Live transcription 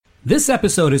This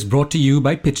episode is brought to you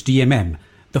by PitchDMM,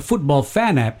 the football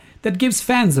fan app that gives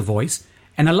fans a voice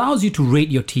and allows you to rate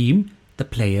your team, the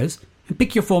players, and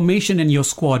pick your formation and your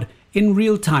squad in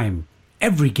real time,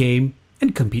 every game,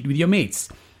 and compete with your mates.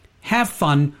 Have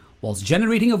fun whilst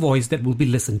generating a voice that will be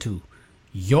listened to.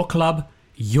 Your club,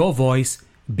 your voice,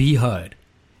 be heard.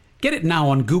 Get it now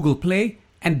on Google Play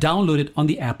and download it on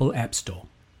the Apple App Store.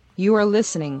 You are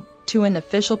listening to an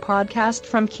official podcast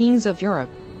from Kings of Europe,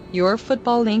 your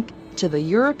football link to the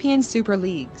European Super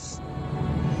Leagues.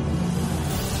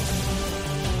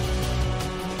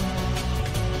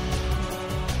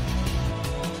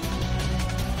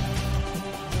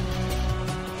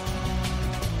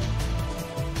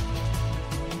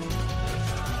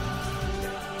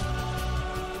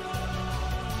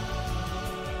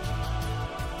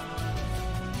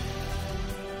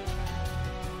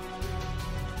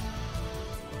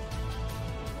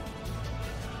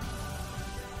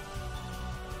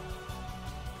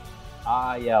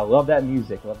 Yeah, love that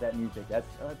music. That's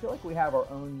I feel like we have our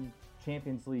own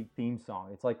Champions League theme song.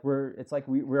 It's like we're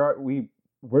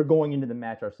going into the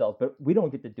match ourselves, but we don't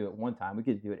get to do it one time. We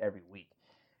get to do it every week.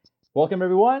 Welcome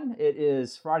everyone. It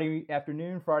is Friday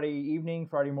afternoon, Friday evening,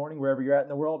 Friday morning, wherever you're at in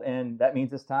the world, and that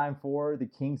means it's time for the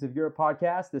Kings of Europe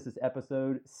podcast. This is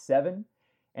episode 7,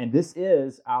 and this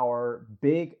is our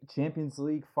big Champions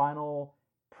League final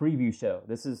preview show.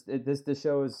 This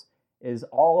show is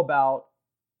all about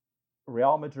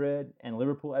Real Madrid and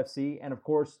Liverpool FC. And of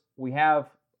course, we have,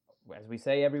 as we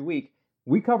say every week,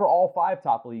 we cover all 5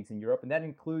 top leagues in Europe, and that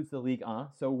includes the Ligue 1.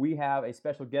 So we have a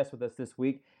special guest with us this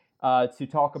week to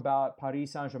talk about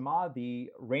Paris St-Germain,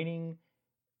 the reigning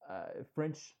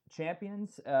French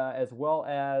champions, as well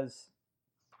as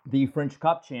the French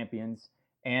Cup champions.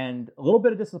 And a little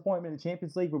bit of disappointment in the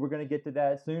Champions League, but we're going to get to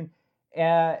that soon.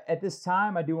 At this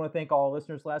time, I do want to thank all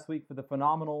listeners last week for the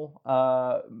phenomenal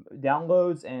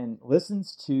downloads and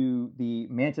listens to the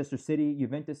Manchester City,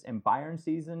 Juventus, and Bayern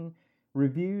season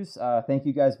reviews. Thank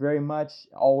you guys very much.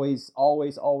 Always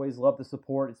love the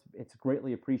support. It's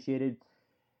greatly appreciated.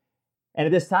 And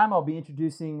at this time, I'll be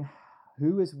introducing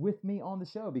who is with me on the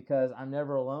show because I'm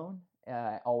never alone.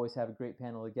 I always have a great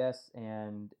panel of guests,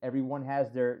 and everyone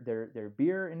has their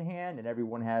beer in hand, and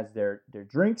everyone has their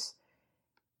drinks.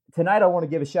 Tonight, I want to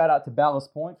give a shout out to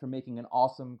Ballast Point for making an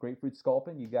awesome grapefruit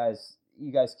sculpin. You guys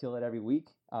kill it every week.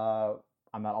 I'm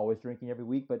not always drinking every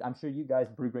week, but I'm sure you guys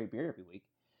brew great beer every week.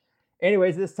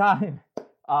 Anyways, this time,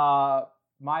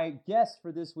 my guest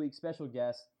for this week, special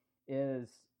guest,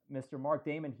 is Mr. Marc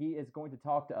Damon. He is going to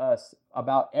talk to us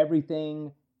about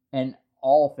everything and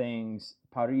all things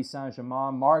Paris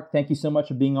Saint-Germain. Marc, thank you so much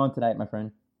for being on tonight, my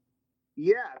friend.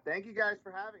 Yeah, thank you guys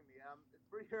for having me.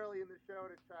 Pretty early in the show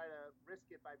to try to risk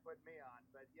it by putting me on,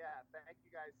 but yeah, thank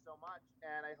you guys so much,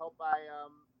 and I hope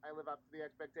I live up to the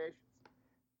expectations.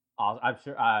 I'm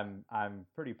sure. I'm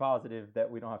pretty positive that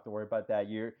we don't have to worry about that.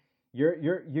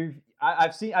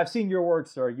 I've seen your work,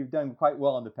 sir. You've done quite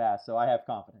well in the past, so I have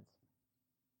confidence.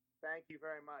 Thank you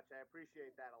very much. I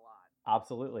appreciate that a lot.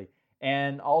 Absolutely.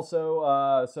 And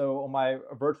also, so on my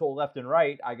virtual left and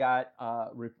right, I got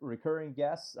recurring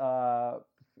guests.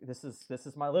 This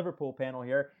is my Liverpool panel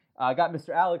here. I got Mr.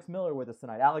 Alex Miller with us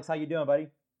tonight. Alex, how you doing, buddy?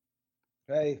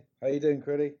 Hey, how you doing,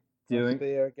 Critty? Nice to be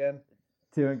here again.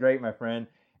 Doing great, my friend.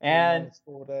 And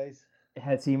 -4 days.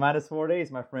 It's T-4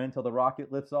 days, my friend, till the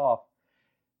rocket lifts off.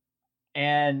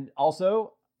 And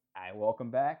also, I welcome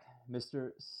back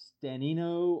Mr.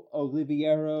 Stanino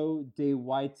Oliviero de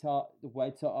Whitealdum.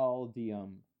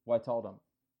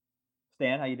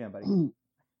 Stan, how you doing, buddy?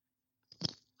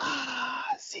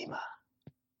 Zima.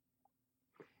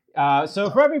 So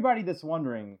for everybody that's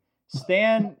wondering,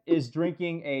 Stan is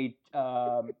drinking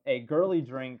a girly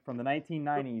drink from the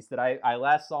 1990s that I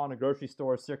last saw in a grocery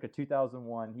store circa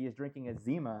 2001. He is drinking a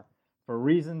Zima for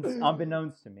reasons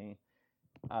unbeknownst to me.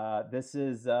 This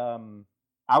is,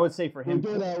 I would say for him.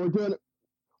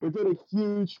 We're doing a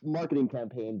huge marketing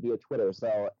campaign via Twitter.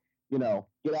 So,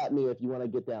 get at me if you want to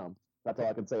get down. That's all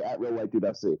I can say, at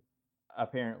RealWhiteDudeFC.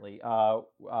 Apparently.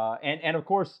 And of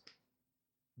course,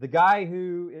 the guy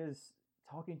who is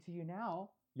talking to you now,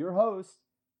 your host,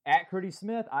 at Critty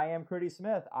Smith. I am Critty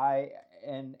Smith. I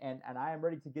am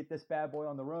ready to get this bad boy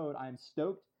on the road. I'm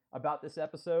stoked about this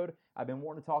episode. I've been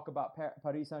wanting to talk about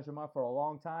Paris Saint-Germain for a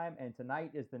long time, and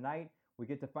tonight is the night we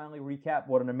get to finally recap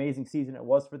what an amazing season it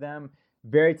was for them.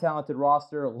 Very talented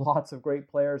roster, lots of great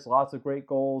players, lots of great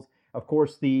goals. Of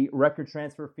course, the record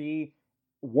transfer fee,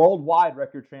 worldwide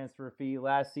record transfer fee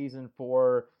last season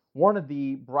for one of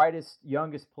the brightest,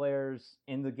 youngest players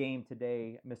in the game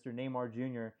today, Mr. Neymar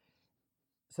Jr.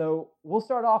 So we'll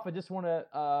start off. I just want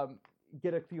to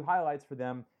get a few highlights for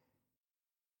them.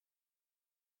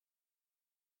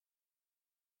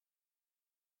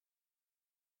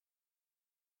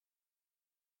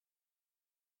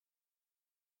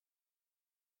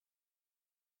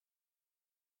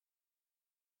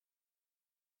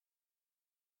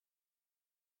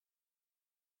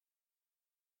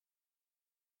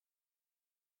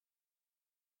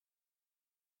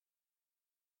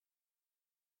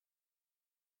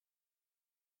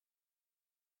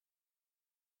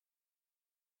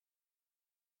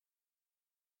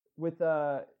 with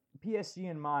PSG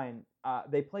in mind,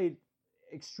 they played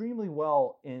extremely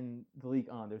well in the Ligue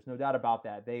 1. There's no doubt about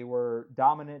that. They were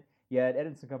dominant. You had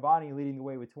Edinson Cavani leading the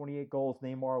way with 28 goals,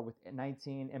 Neymar with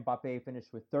 19, Mbappe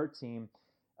finished with 13.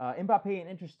 Mbappe, an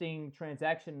interesting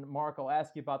transaction. Mark, I'll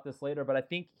ask you about this later, but I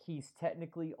think he's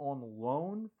technically on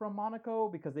loan from Monaco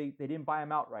because they didn't buy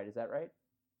him outright. Is that right?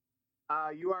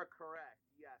 You are correct.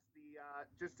 Yes.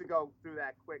 Just to go through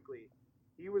that quickly,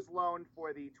 he was loaned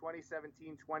for the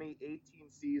 2017-2018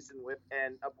 season with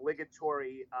an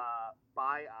obligatory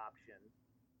buy option,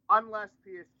 unless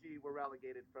PSG were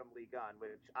relegated from Ligue 1,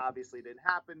 which obviously didn't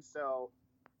happen. So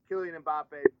Kylian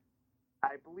Mbappe,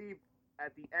 I believe,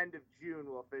 at the end of June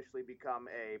will officially become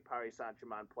a Paris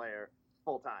Saint-Germain player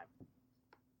full-time.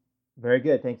 Very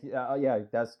good. Thank you. Yeah,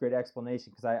 that's a great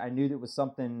explanation because I knew there was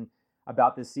something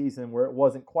about this season where it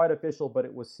wasn't quite official, but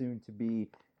it was soon to be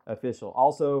official.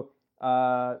 Also,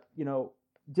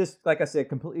 just like I said,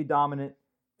 completely dominant.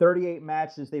 38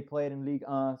 matches they played in Ligue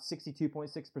 1,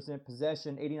 62.6%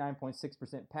 possession,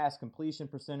 89.6% pass completion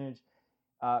percentage.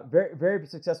 Very, very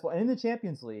successful. And in the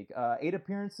Champions League, 8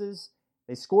 appearances.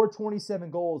 They scored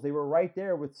 27 goals. They were right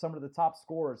there with some of the top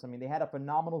scorers. I mean, they had a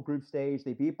phenomenal group stage.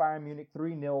 They beat Bayern Munich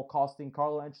 3-0, costing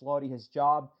Carlo Ancelotti his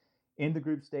job in the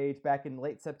group stage back in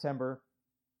late September.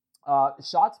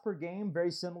 Shots per game,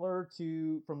 very similar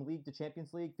from League to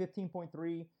Champions League,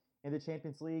 15.3 in the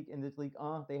Champions League. In the Ligue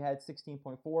 1, they had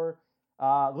 16.4.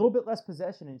 A little bit less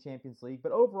possession in Champions League,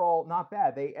 but overall not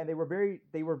bad. They were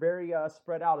very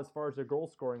spread out as far as their goal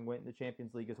scoring went in the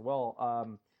Champions League as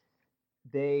well.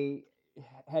 They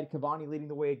had Cavani leading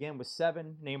the way again with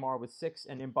 7, Neymar with 6,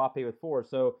 and Mbappe with 4.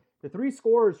 So the 3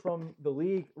 scorers from the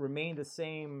league remained the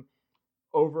same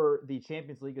over the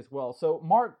Champions League as well. So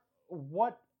Mark,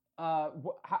 what are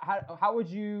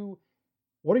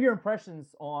your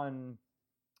impressions on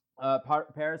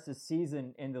Paris'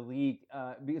 season in the league?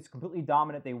 It's completely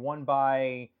dominant. They won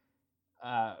by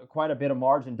quite a bit of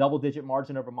margin, double-digit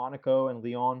margin over Monaco and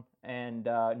Lyon, and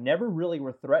never really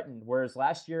were threatened. Whereas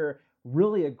last year,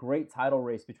 really a great title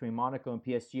race between Monaco and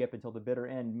PSG up until the bitter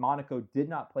end. Monaco did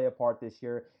not play a part this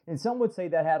year, and some would say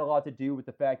that had a lot to do with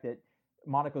the fact that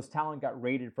Monaco's talent got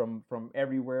raided from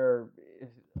everywhere,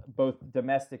 both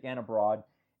domestic and abroad,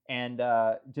 and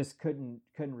just couldn't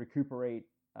recuperate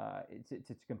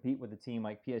to compete with a team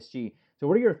like PSG. So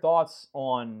what are your thoughts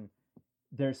on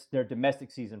their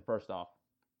domestic season first off?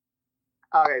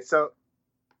 Okay, so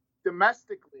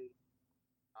domestically,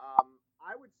 I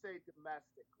would say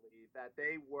that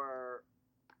they were,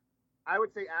 I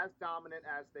would say, as dominant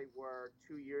as they were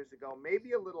 2 years ago,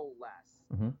 maybe a little less.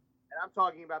 Mm-hmm. And I'm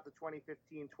talking about the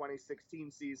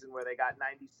 2015-2016 season where they got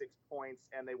 96 points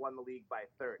and they won the league by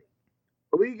 30.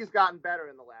 The league has gotten better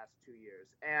in the last 2 years,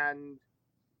 and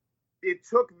it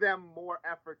took them more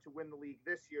effort to win the league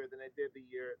this year than it did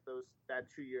that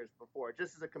 2 years before,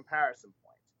 just as a comparison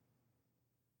point.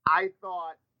 I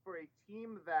thought for a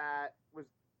team that was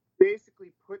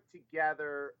basically put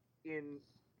together in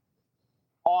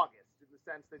August, in the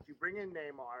sense that you bring in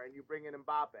Neymar and you bring in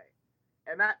Mbappe,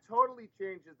 and that totally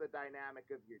changes the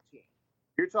dynamic of your team.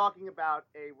 You're talking about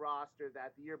a roster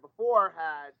that the year before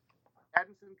had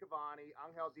Edinson Cavani,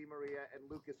 Angel Di Maria, and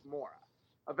Lucas Moura,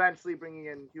 eventually bringing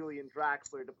in Julian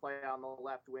Draxler to play on the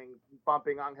left wing,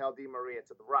 bumping Angel Di Maria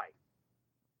to the right.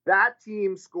 That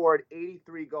team scored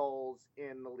 83 goals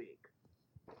in the league.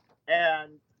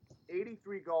 And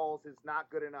 83 goals is not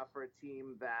good enough for a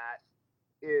team that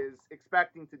is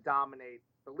expecting to dominate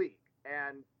the league.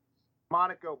 And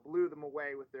Monaco blew them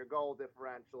away with their goal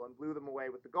differential and blew them away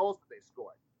with the goals that they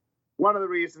scored. One of the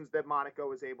reasons that Monaco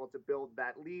was able to build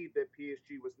that lead that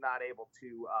PSG was not able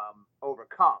to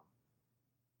overcome.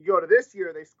 You go to this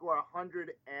year, they score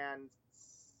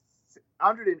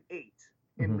 108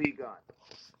 in Ligue 1,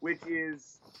 which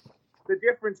is the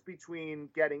difference between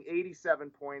getting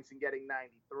 87 points and getting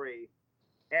 93.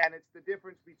 And it's the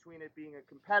difference between it being a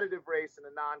competitive race and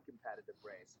a non-competitive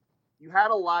race. You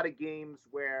had a lot of games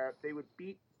where they would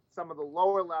beat some of the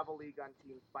lower level Ligue 1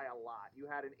 teams by a lot. You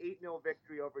had an 8-0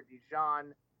 victory over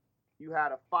Dijon. You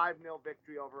had a 5-0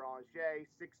 victory over Angers,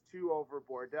 6-2 over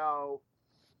Bordeaux.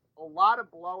 A lot of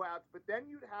blowouts, but then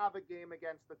you'd have a game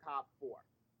against the top 4,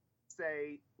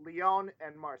 say Lyon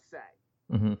and Marseille.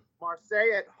 Mm-hmm.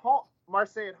 Marseille at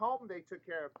home, they took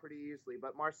care of pretty easily,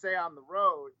 but Marseille on the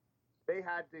road, they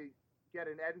had to get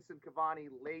an Edinson Cavani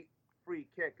late free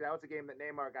kick. That was a game that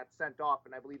Neymar got sent off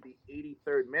in, I believe, the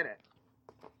 83rd minute,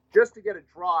 just to get a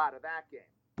draw out of that game.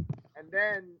 And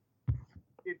then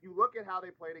if you look at how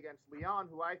they played against Lyon,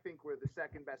 who I think were the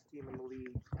second best team in the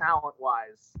league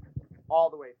talent-wise all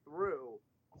the way through,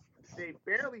 they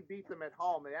barely beat them at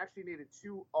home. They actually needed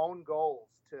 2 own goals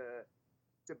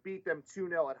to beat them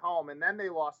 2-0 at home, and then they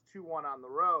lost 2-1 on the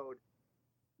road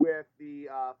with the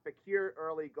Fekir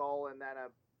early goal and then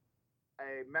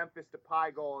a Memphis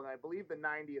Depay goal, and I believe the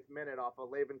 90th minute off a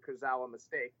Levin Kurzawa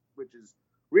mistake, which is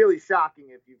really shocking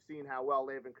if you've seen how well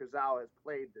Levin Kurzawa has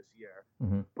played this year.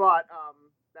 Mm-hmm. But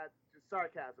that's just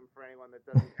sarcasm for anyone that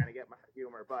doesn't kind of get my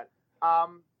humor. But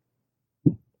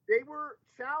they were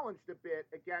challenged a bit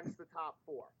against the top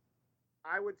 4.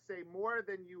 I would say more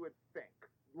than you would think,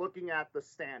 looking at the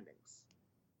standings.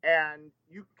 And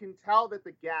you can tell that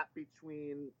the gap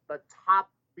between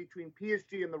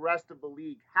PSG and the rest of the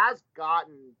league has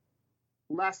gotten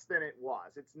less than it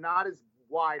was. It's not as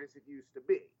wide as it used to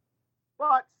be.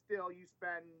 But still, you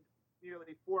spend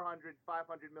nearly 400,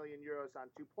 500 million euros on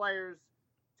 2 players,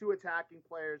 2 attacking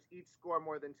players, each score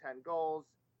more than 10 goals.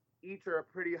 Each are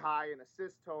pretty high in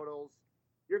assist totals.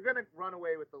 You're going to run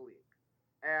away with the league.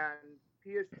 And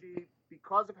PSG,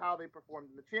 because of how they performed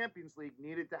in the Champions League,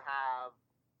 needed to have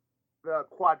the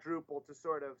quadruple to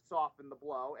sort of soften the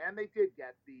blow. And they did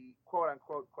get the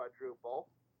quote-unquote quadruple.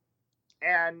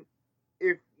 And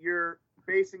if you're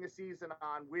basing a season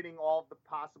on winning all of the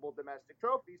possible domestic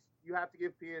trophies, you have to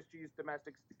give PSG's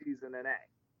domestic season an A.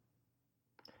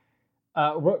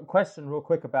 Question real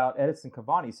quick about Edinson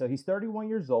Cavani. So he's 31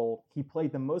 years old. He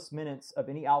played the most minutes of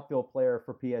any outfield player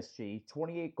for PSG,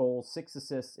 28 goals, 6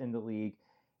 assists in the league.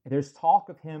 There's talk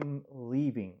of him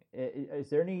leaving.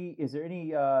 Is there any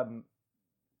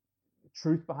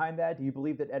truth behind that? Do you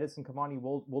believe that Edinson Cavani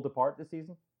will depart this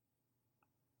season?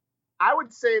 I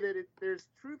would say that there's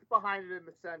truth behind it in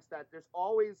the sense that there's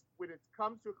always, when it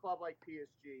comes to a club like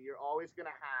PSG, you're always going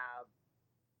to have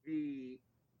the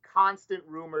constant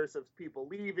rumors of people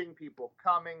leaving, people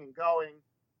coming and going.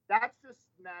 That's just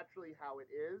naturally how it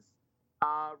is.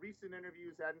 Recent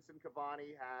interviews, Edinson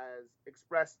Cavani has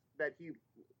expressed that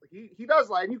he does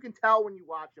like, and you can tell when you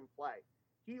watch him play,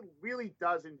 he really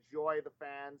does enjoy the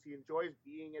fans. He enjoys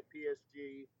being at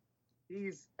PSG.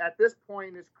 He's, at this point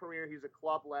in his career, he's a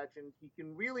club legend. He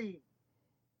can really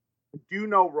do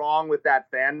no wrong with that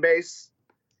fan base.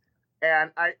 And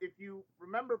if you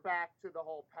remember back to the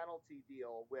whole penalty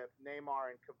deal with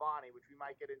Neymar and Cavani, which we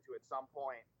might get into at some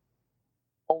point,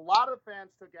 a lot of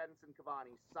fans took Edinson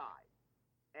Cavani's side.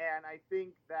 And I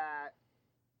think that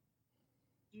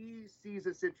he sees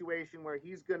a situation where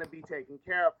he's going to be taken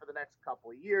care of for the next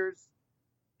couple of years.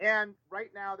 And right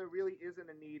now, there really isn't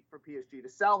a need for PSG to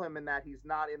sell him in that he's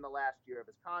not in the last year of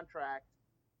his contract.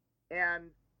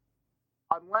 And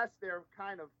unless they're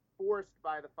kind of forced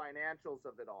by the financials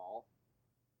of it all,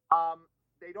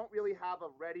 they don't really have a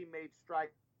ready-made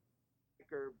striker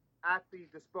at the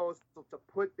disposal to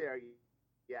put there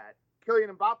yet.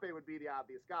 Kylian Mbappe would be the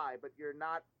obvious guy, but you're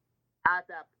not at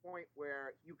that point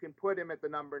where you can put him at the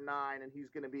number 9 and he's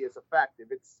going to be as effective.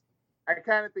 I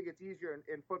kind of think it's easier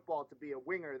in football to be a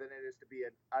winger than it is to be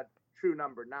a true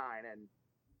number 9. And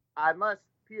unless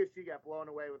PSG got blown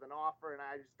away with an offer, and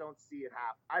I just don't see it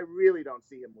happen. I really don't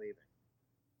see him leaving.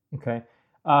 Okay.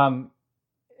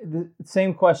 The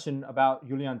same question about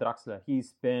Julian Draxler.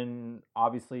 He's been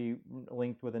obviously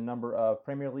linked with a number of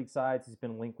Premier League sides. He's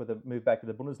been linked with a move back to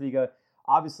the Bundesliga.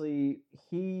 Obviously,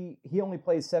 he only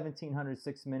plays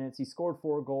 1,706 minutes. He scored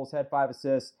 4 goals, had 5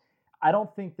 assists. I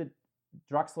don't think that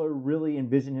Draxler really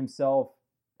envisioned himself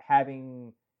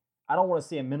having, I don't want to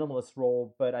say a minimalist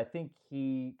role, but I think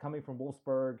he, coming from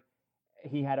Wolfsburg,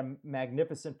 he had a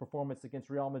magnificent performance against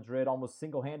Real Madrid, almost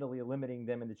single-handedly eliminating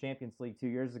them in the Champions League 2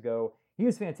 years ago. He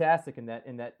was fantastic in that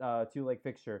 2-leg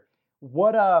fixture.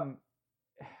 What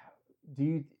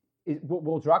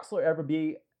will Draxler ever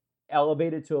be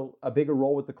elevated to a bigger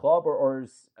role with the club, or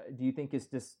do you think his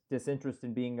disinterest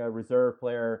in being a reserve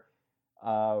player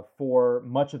for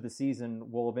much of the season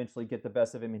will eventually get the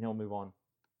best of him and he'll move on?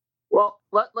 Well,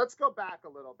 let's go back a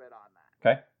little bit on that.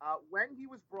 Okay. When he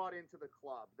was brought into the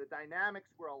club, the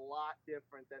dynamics were a lot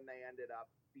different than they ended up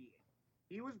being.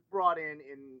 He was brought in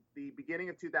the beginning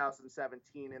of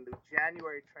 2017 in the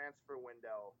January transfer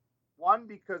window. One,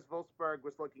 because Wolfsburg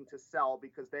was looking to sell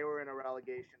because they were in a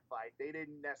relegation fight. They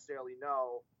didn't necessarily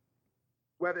know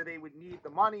whether they would need the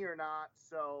money or not,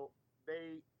 so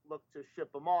they looked to ship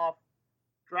him off.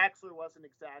 Draxler wasn't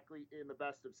exactly in the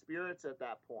best of spirits at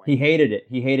that point. He hated it.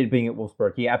 He hated being at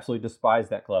Wolfsburg. He absolutely despised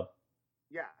that club.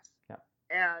 Yes. Yeah.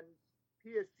 And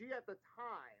PSG at the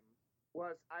time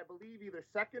was, I believe, either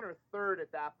second or third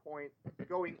at that point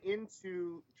going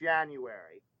into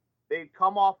January. They'd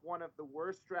come off one of the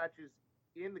worst stretches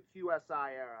in the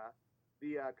QSI era,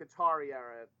 the Qatari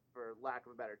era, for lack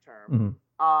of a better term.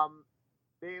 Mm-hmm.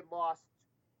 They had lost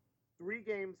 3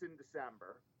 games in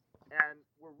December, and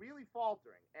were really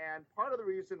faltering. And part of the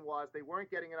reason was they weren't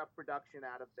getting enough production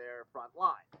out of their front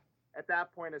line. At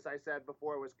that point, as I said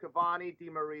before, it was Cavani, Di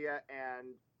Maria, and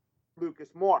Lucas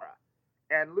Moura.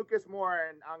 And Lucas Moura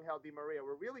and Angel Di Maria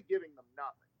were really giving them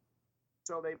nothing.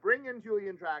 So they bring in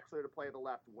Julian Draxler to play the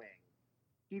left wing.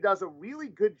 He does a really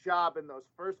good job in those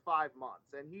first 5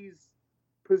 months, and he's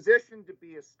positioned to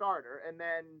be a starter. And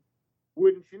then,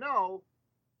 wouldn't you know,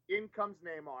 in comes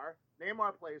Neymar.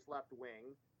 Neymar plays left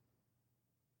wing.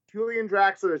 Julian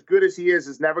Draxler, as good as he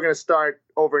is never going to start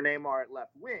over Neymar at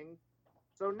left wing.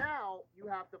 So now you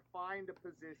have to find a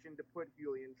position to put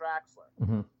Julian Draxler.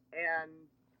 Mm-hmm. And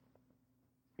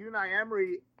Unai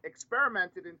Emery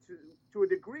experimented to a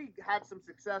degree, had some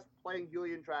success playing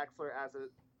Julian Draxler as a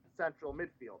central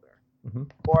midfielder. Mm-hmm.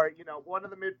 Or, one of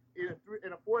the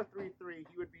in a 4-3-3,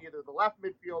 he would be either the left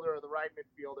midfielder or the right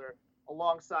midfielder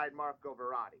alongside Marco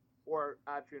Verratti or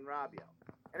Adrien Rabiot.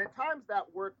 And at times that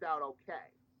worked out okay.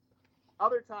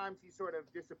 Other times he sort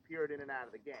of disappeared in and out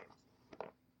of the games.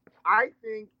 I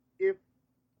think if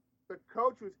the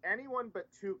coach was anyone but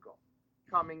Tuchel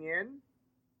coming in,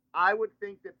 I would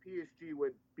think that PSG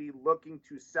would be looking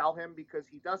to sell him because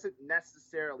he doesn't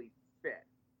necessarily fit.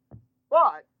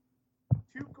 But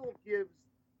Tuchel gives,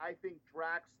 I think,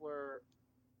 Draxler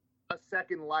a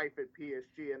second life at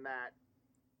PSG in that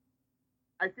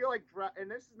I feel like, and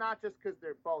this is not just because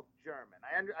they're both German.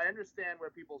 I understand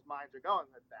where people's minds are going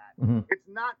with that. Mm-hmm. It's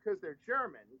not because they're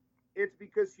German. It's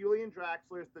because Julian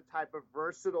Draxler is the type of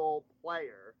versatile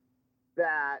player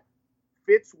that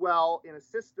fits well in a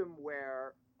system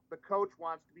where the coach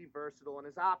wants to be versatile in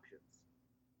his options.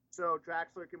 So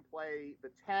Draxler can play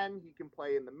the 10, he can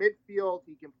play in the midfield,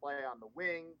 he can play on the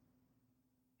wing.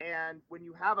 And when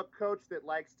you have a coach that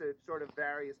likes to sort of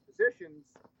vary his positions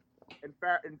and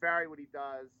vary what he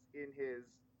does in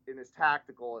his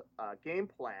tactical game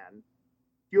plan,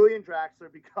 Julian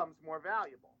Draxler becomes more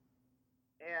valuable.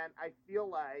 And I feel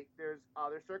like there's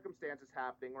other circumstances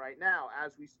happening right now.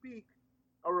 As we speak,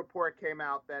 a report came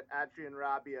out that Adrien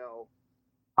Rabiot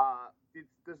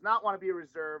does not want to be a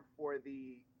reserve for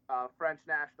the French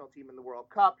national team in the World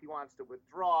Cup. He wants to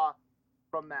withdraw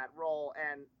from that role.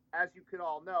 And as you could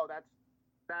all know,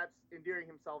 that's endearing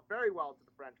himself very well to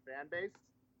the French fan base.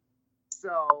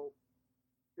 So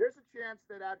there's a chance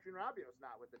that Adrien Rabiot's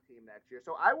not with the team next year.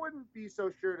 So I wouldn't be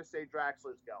so sure to say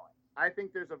Draxler's going. I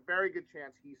think there's a very good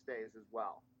chance he stays as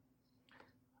well.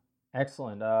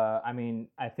 Excellent.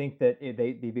 I think that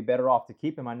they'd be better off to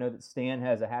keep him. I know that Stan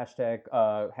has a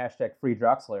hashtag free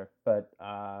Draxler, but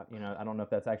I don't know if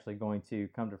that's actually going to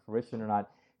come to fruition or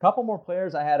not. A couple more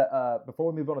players I had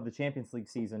before we move on to the Champions League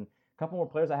season. A couple more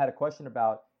players I had a question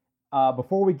about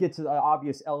before we get to the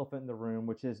obvious elephant in the room,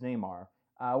 which is Neymar.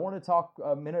 I want to talk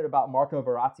a minute about Marco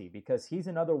Verratti because he's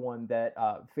another one that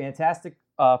fantastic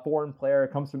foreign player,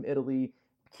 comes from Italy,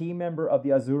 key member of the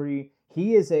Azzurri.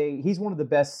 He's one of the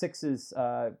best sixes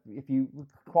if you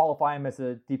qualify him as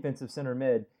a defensive center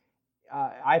mid.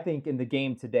 I think in the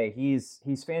game today,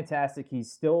 he's fantastic.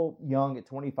 He's still young at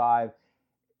 25.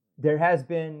 There has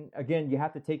been, again, you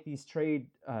have to take these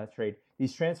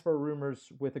these transfer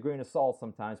rumors with a grain of salt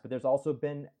sometimes, but there's also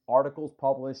been articles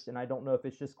published, and I don't know if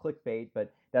it's just clickbait,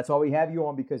 but that's why we have you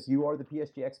on because you are the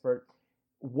PSG expert.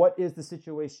 What is the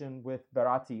situation with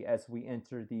Verratti as we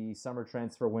enter the summer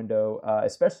transfer window,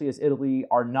 especially as Italy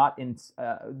are not in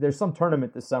there's some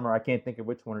tournament this summer. I can't think of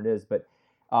which one it is, but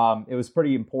it was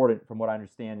pretty important from what I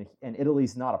understand, and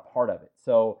Italy's not a part of it.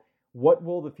 So what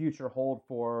will the future hold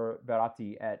for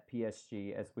Verratti at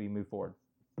PSG as we move forward?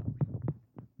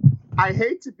 I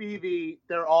hate to be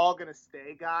they're all going to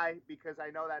stay guy because I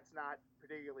know that's not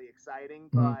particularly exciting,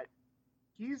 but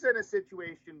he's in a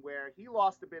situation where he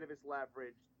lost a bit of his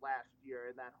leverage last year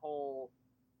in that whole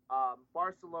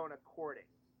Barcelona courting.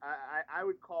 I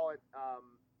would call it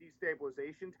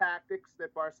destabilization tactics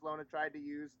that Barcelona tried to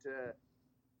use to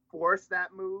force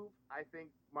that move. I think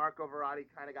Marco Verratti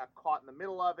kind of got caught in the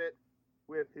middle of it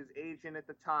with his agent at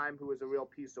the time, who was a real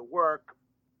piece of work,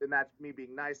 and that's me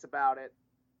being nice about it.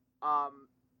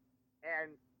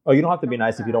 You don't have to be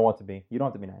nice if you don't want to be. You don't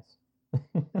have to be nice.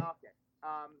 Okay.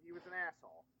 He was an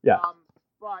asshole. Yeah.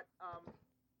 But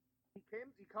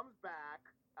he comes back.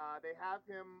 They have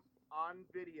him on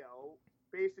video,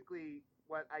 basically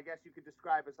what I guess you could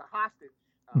describe as a hostage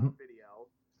video,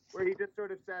 where he just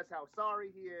sort of says how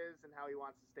sorry he is and how he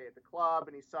wants to stay at the club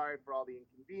and he's sorry for all the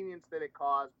inconvenience that it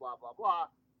caused, blah, blah, blah.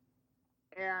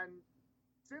 And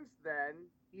since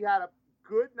then, he had a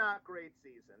good, not great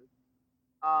season.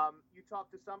 You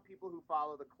talk to some people who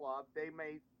follow the club, they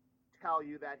may tell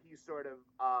you that he's sort of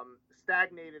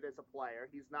stagnated as a player.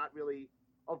 He's not really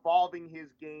evolving his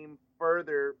game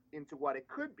further into what it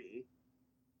could be.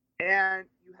 And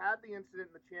you had the incident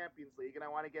in the Champions League, and I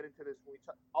want to get into this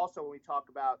when we talk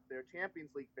about their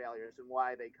Champions League failures and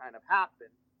why they kind of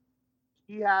happened.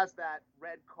 He has that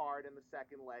red card in the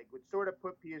second leg, which sort of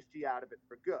put PSG out of it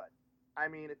for good. I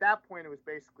mean, at that point, it was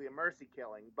basically a mercy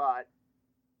killing, but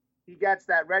he gets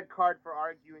that red card for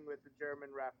arguing with the German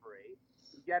referee.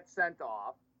 He gets sent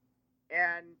off,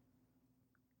 and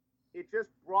it just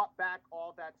brought back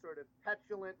all that sort of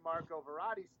petulant Marco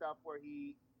Verratti stuff where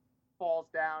he falls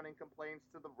down and complains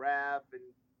to the ref and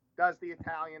does the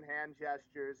Italian hand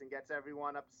gestures and gets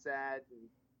everyone upset. And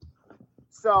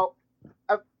so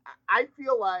I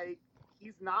feel like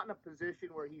he's not in a position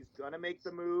where he's going to make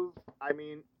the move. I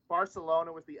mean,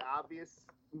 Barcelona was the obvious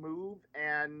move,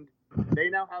 and they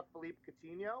now have Philippe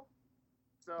Coutinho.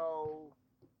 So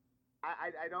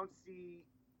I don't see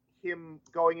him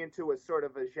going into a sort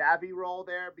of a Xavi role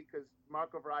there because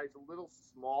Marco Verratti is a little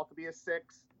small to be a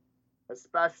 6,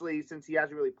 especially since he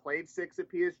hasn't really played 6 at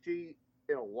PSG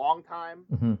in a long time.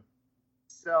 Mm-hmm.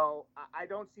 So I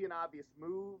don't see an obvious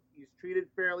move. He's treated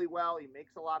fairly well. He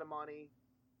makes a lot of money.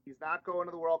 He's not going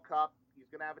to the World Cup. He's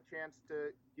going to have a chance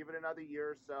to give it another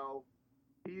year or so.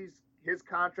 His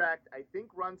contract, I think,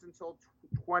 runs until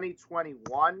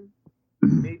 2021,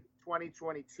 maybe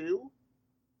 2022.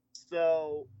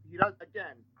 So he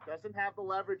doesn't have the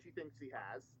leverage he thinks he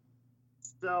has.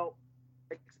 So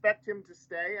expect him to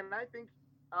stay, and I think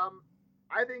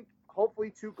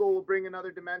hopefully Tuchel will bring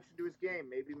another dimension to his game.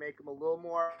 Maybe make him a little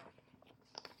more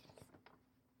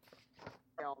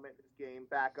element in his game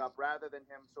back up rather than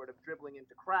him sort of dribbling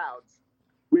into crowds,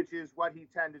 which is what he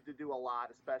tended to do a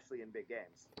lot, especially in big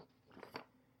games.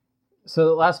 So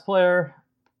the last player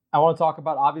I want to talk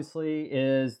about, obviously,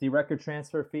 is the record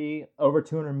transfer fee. Over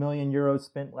 200 million euros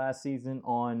spent last season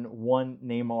on one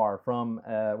Neymar from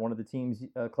one of the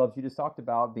clubs you just talked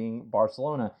about, being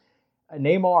Barcelona.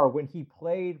 Neymar, when he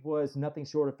played, was nothing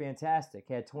short of fantastic.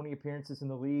 He had 20 appearances in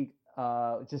the league,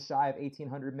 just shy of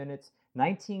 1,800 minutes,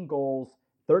 19 goals,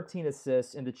 13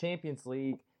 assists in the Champions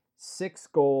League, 6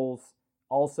 goals.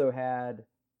 Also had,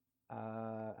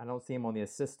 I don't see him on the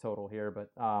assist total here,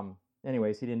 but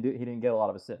anyways, he didn't get a lot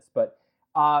of assists. But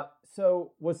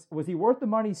so was he worth the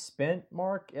money spent,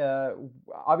 Mark?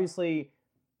 Obviously,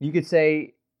 you could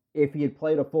say if he had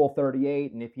played a full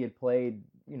 38 and if he had played,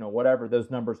 whatever,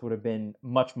 those numbers would have been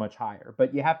much, much higher.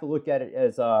 But you have to look at it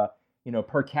as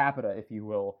per capita, if you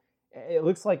will. It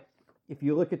looks like if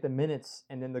you look at the minutes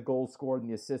and then the goals scored and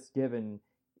the assists given,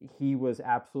 he was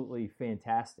absolutely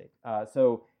fantastic.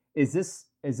 So is this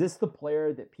the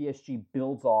player that PSG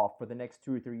builds off for the next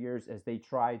 2 or 3 years as they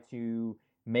try to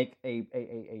make a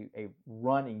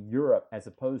run in Europe as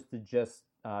opposed to just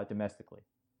domestically?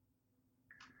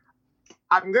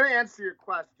 I'm going to answer your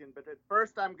question, but at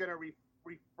first I'm going to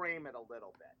reframe it a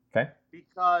little bit. Okay.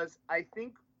 Because I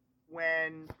think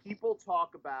when people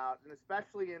talk about, and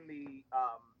especially in the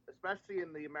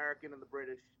American and the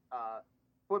British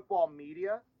football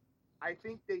media, I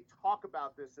think they talk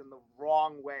about this in the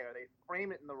wrong way, or they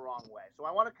frame it in the wrong way. So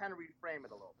I want to kind of reframe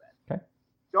it a little bit. Okay.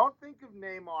 Don't think of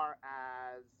Neymar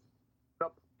as the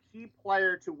key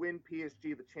player to win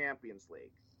PSG the Champions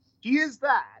League. He is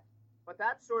that, but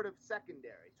that's sort of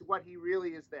secondary to what he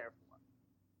really is there for.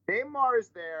 Neymar is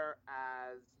there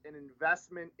as an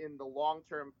investment in the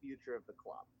long-term future of the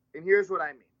club. And here's what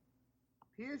I mean.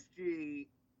 PSG,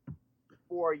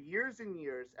 for years and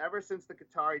years, ever since the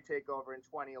Qatari takeover in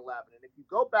 2011, and if you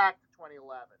go back to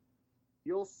 2011,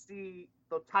 you'll see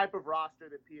the type of roster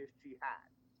that PSG had.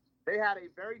 They had a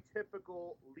very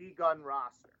typical Ligue 1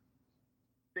 roster.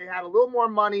 They had a little more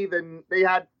money than they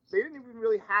didn't even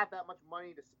really have that much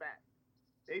money to spend.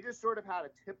 They just sort of had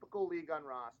a typical Ligue 1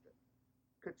 roster.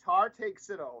 Qatar takes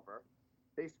it over.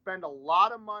 They spend a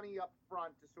lot of money up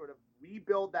front to sort of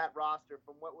rebuild that roster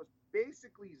from what was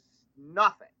basically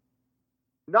nothing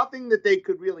that they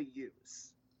could really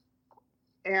use.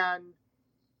 And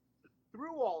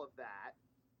through all of that,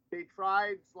 they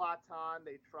tried Zlatan,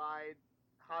 they tried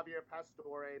Javier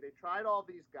Pastore, they tried all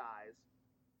these guys.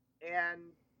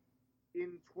 And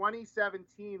in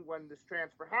 2017, when this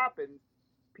transfer happened,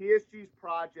 PSG's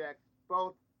project,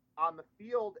 both on the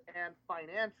field and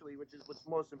financially, which is what's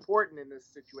most important in this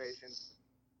situation,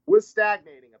 was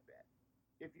stagnating a bit.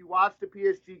 If you watched a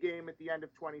PSG game at the end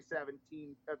of the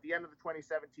 2017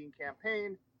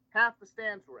 campaign, half the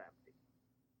stands were empty.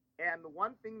 And the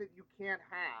one thing that you can't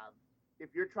have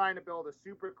if you're trying to build a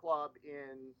super club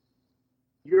in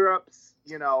Europe's,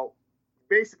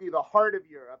 basically the heart of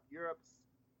Europe, Europe's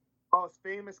most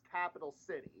famous capital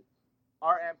city,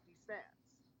 are empty stands.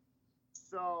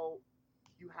 So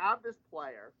you have this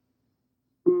player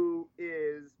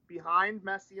is behind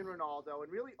Messi and Ronaldo,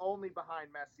 and really only behind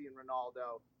Messi and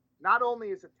Ronaldo, not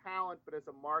only as a talent, but as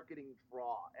a marketing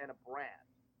draw and a brand.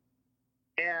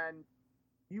 And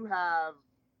you have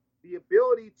the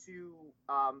ability to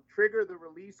trigger the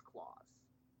release clause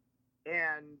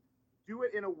and do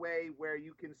it in a way where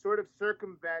you can sort of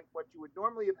circumvent what you would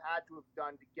normally have had to have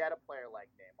done to get a player like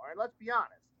Neymar. And let's be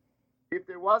honest, if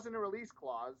there wasn't a release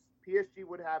clause, PSG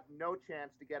would have no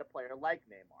chance to get a player like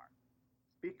Neymar,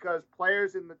 because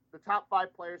players in the top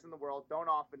 5 players in the world don't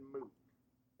often move.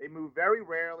 They move very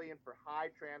rarely and for high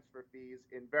transfer fees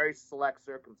in very select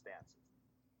circumstances.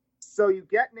 So you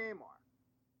get Neymar.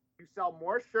 You sell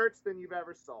more shirts than you've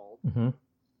ever sold. Mm-hmm.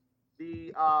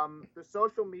 The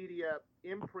social media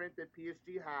imprint that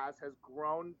PSG has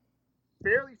grown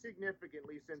fairly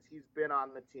significantly since he's been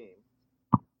on the team.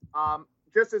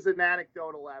 Just as an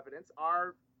anecdotal evidence,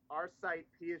 our site,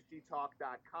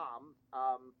 psgtalk.com,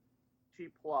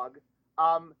 cheap plug.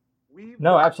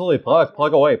 Absolutely.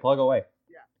 Plug away.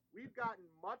 Yeah, we've gotten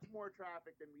much more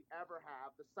traffic than we ever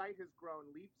have. The site has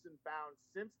grown leaps and bounds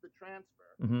since the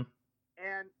transfer. Mm-hmm.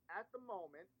 And at the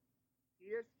moment,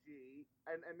 PSG,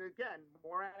 and again,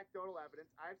 more anecdotal evidence,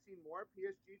 I've seen more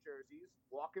PSG jerseys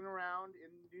walking around in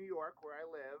New York, where I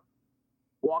live,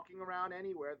 walking around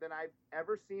anywhere than I've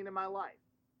ever seen in my life.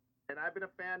 And I've been a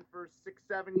fan for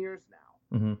 6-7 years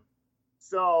now. Mm-hmm.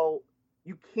 So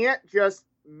you can't just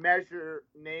measure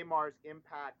Neymar's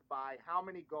impact by how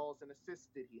many goals and assists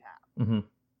did he have. Mm-hmm.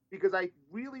 Because I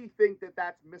really think that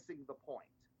that's missing the point.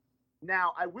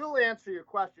 Now, I will answer your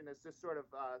question as this sort of,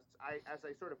 as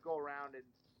I sort of go around and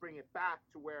bring it back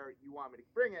to where you want me to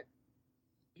bring it.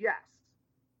 Yes,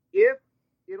 if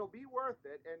it'll be worth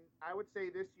it, and I would say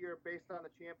this year, based on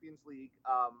the Champions League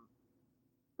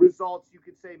results, you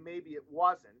could say maybe it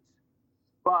wasn't.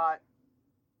 But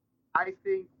I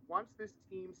think once this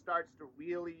team starts to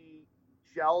really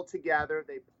gel together,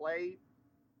 they play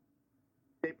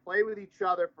with each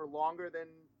other for longer than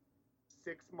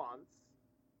 6 months.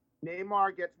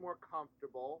 Neymar gets more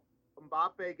comfortable.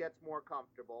 Mbappe gets more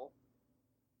comfortable.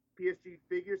 PSG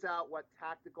figures out what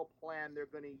tactical plan they're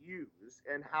going to use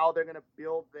and how they're going to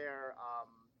build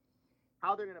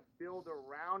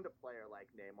around a player like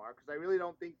Neymar, because I really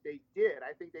don't think they did.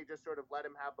 I think they just sort of let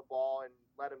him have the ball and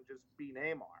let him just be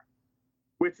Neymar,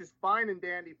 which is fine and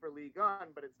dandy for Ligue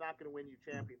 1, but it's not going to win you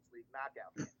Champions League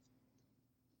knockout games.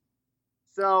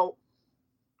 So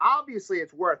obviously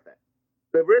it's worth it.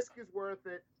 The risk is worth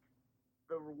it.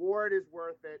 The reward is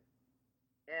worth it.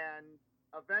 And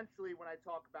eventually, when I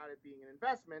talk about it being an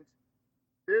investment,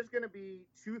 there's going to be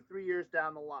 2-3 years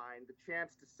down the line the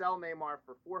chance to sell Neymar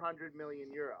for 400 million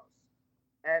euros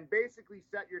and basically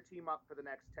set your team up for the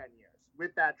next 10 years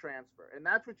with that transfer. And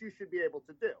that's what you should be able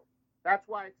to do. That's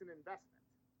why it's an investment.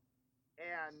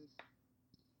 And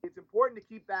it's important to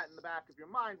keep that in the back of your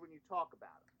mind when you talk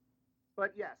about it.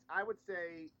 But yes, I would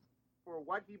say for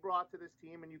what he brought to this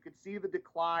team, and you could see the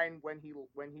decline when he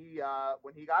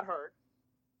got hurt.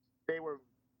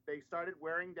 They started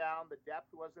wearing down. The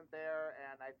depth wasn't there,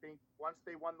 and I think once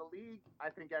they won the league, I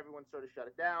think everyone sort of shut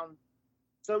it down.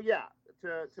 So yeah,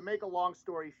 to make a long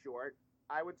story short,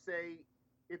 I would say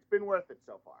it's been worth it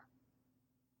so far.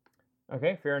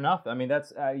 Okay, fair enough. I mean,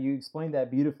 that's you explained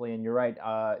that beautifully, and you're right.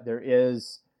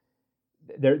 There's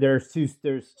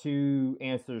two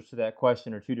answers to that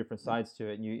question, or two different sides to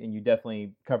it, and you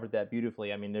definitely covered that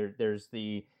beautifully. I mean, there's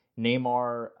the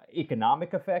Neymar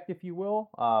economic effect, if you will,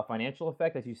 financial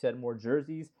effect, as you said, more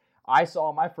jerseys. I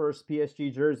saw my first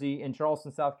PSG jersey in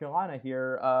Charleston, South Carolina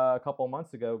here a couple of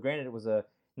months ago. Granted, it was a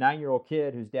 9-year-old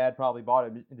kid whose dad probably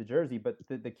bought the jersey, but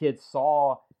the kid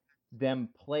saw them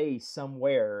play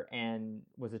somewhere and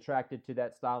was attracted to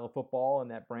that style of football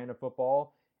and that brand of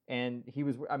football. And he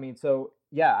was, I mean, so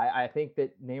yeah, I think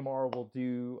that Neymar will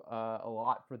do a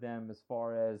lot for them as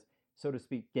far as, so to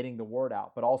speak, getting the word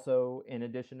out. But also, in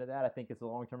addition to that, I think it's a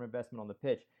long-term investment on the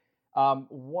pitch.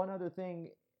 One other thing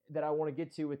that I want to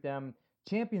get to with them,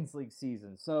 Champions League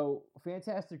season. So,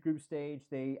 fantastic group stage.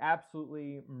 They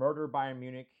absolutely murder Bayern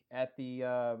Munich at the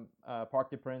Parc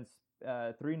des Princes,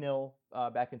 3-0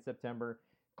 back in September.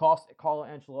 Cost Carlo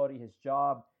Ancelotti his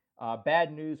job.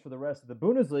 Bad news for the rest of the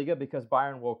Bundesliga because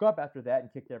Bayern woke up after that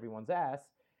and kicked everyone's ass.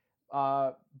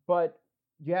 But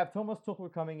you have Thomas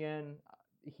Tuchel coming in.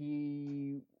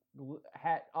 He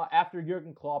had, after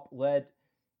Jurgen Klopp led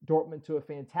Dortmund to a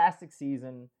fantastic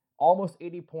season, almost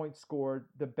 80 points scored,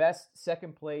 the best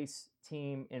second place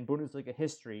team in Bundesliga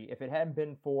history. If it hadn't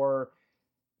been for,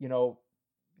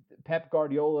 Pep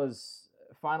Guardiola's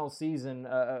final season,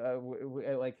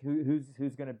 like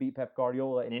who's going to beat Pep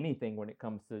Guardiola in anything when it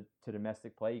comes to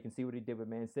domestic play. You can see what he did with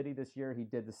Man City this year. He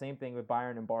did the same thing with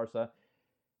Bayern and Barca.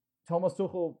 Thomas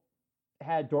Tuchel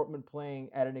had Dortmund playing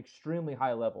at an extremely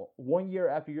high level. 1 year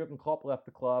after Jurgen Klopp left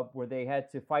the club, where they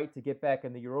had to fight to get back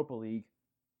in the Europa League,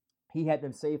 he had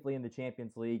them safely in the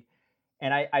Champions League.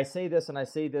 And I say this, and I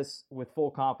say this with full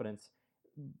confidence.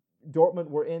 Dortmund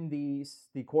were in the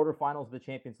quarterfinals of the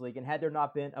Champions League, and had there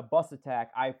not been a bus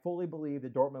attack, I fully believe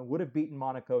that Dortmund would have beaten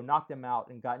Monaco, knocked them out,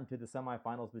 and gotten to the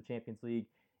semifinals of the Champions League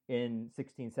in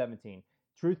 16-17.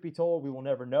 Truth be told, we will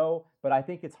never know, but I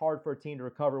think it's hard for a team to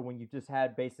recover when you've just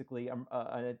had basically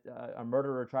a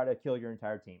murderer try to kill your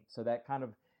entire team. So that kind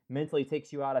of mentally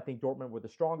takes you out. I think Dortmund were the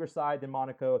stronger side than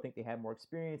Monaco. I think they had more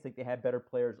experience. I think they had better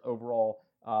players overall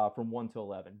from 1 to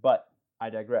 11. But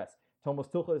I digress. Thomas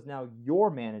Tuchel is now your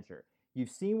manager. You've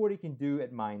seen what he can do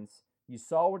at Mainz. You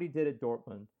saw what he did at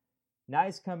Dortmund. Now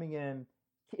he's coming in.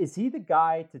 Is he the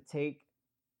guy to take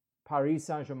Paris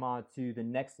St-Germain to the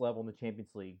next level in the Champions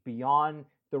League, beyond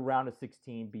the round of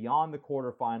 16, beyond the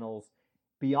quarterfinals,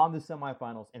 beyond the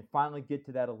semifinals, and finally get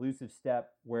to that elusive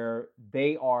step where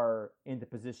they are in the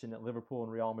position that Liverpool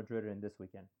and Real Madrid are in this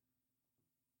weekend?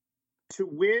 To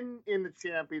win in the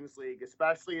Champions League,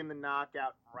 especially in the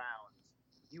knockout rounds,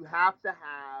 you have to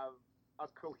have a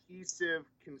cohesive,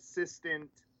 consistent,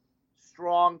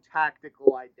 strong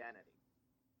tactical identity.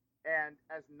 And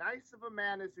as nice of a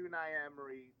man as Unai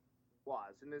Emery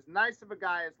was, and as nice of a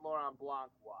guy as Laurent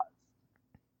Blanc was,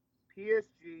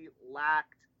 PSG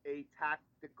lacked a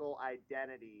tactical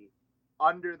identity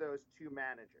under those two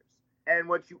managers. And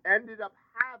what you ended up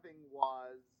having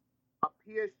was a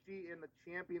PSG in the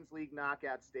Champions League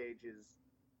knockout stages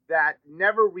that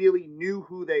never really knew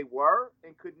who they were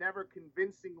and could never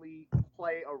convincingly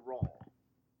play a role.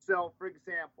 So, for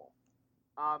example,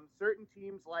 certain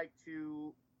teams like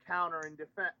to counter and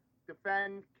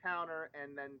defend, counter,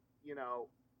 and then,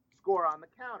 score on the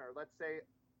counter. Let's say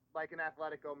like an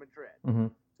Atletico Madrid. Mm-hmm.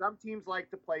 Some teams like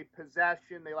to play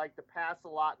possession. They like to pass a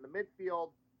lot in the midfield,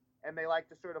 and they like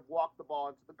to sort of walk the ball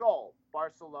into the goal.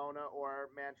 Barcelona or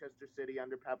Manchester City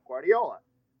under Pep Guardiola.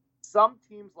 Some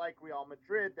teams like Real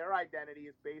Madrid, their identity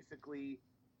is basically,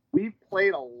 we've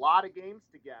played a lot of games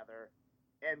together,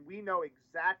 and we know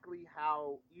exactly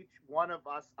how each one of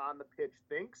us on the pitch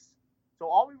thinks. So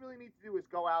all we really need to do is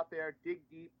go out there, dig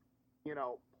deep,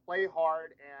 play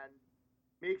hard, and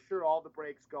make sure all the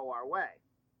breaks go our way.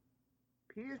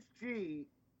 PSG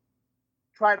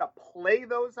try to play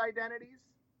those identities.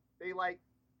 They like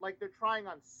they're trying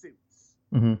on suits.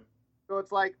 Mm-hmm. So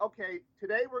it's like, okay,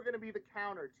 today we're going to be the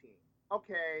counter team.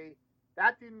 Okay,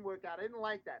 that didn't work out. I didn't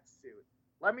like that suit.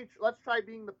 Let's try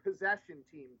being the possession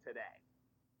team today.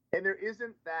 And there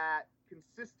isn't that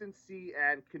consistency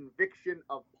and conviction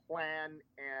of plan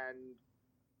and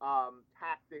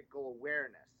tactical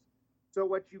awareness. So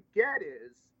what you get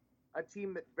is a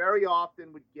team that very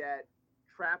often would get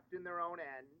trapped in their own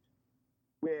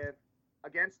end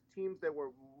against teams that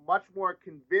were much more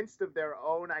convinced of their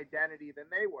own identity than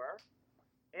they were.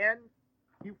 And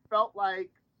you felt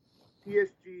like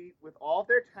PSG, with all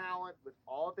their talent, with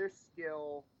all of their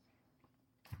skill,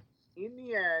 in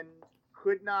the end,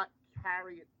 could not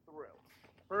carry it through.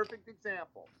 Perfect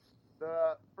example.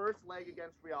 The first leg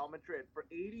against Real Madrid. For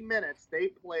 80 minutes, they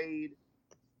played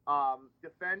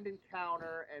defend and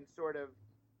counter and sort of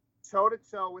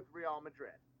toe-to-toe with Real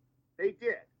Madrid. They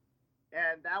did.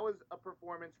 And that was a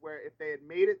performance where if they had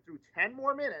made it through 10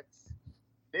 more minutes,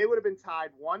 they would have been tied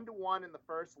 1-1 in the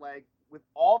first leg with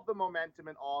all of the momentum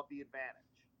and all of the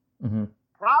advantage. Mm-hmm.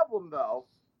 Problem, though,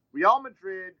 Real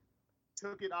Madrid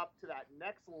took it up to that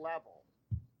next level,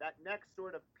 that next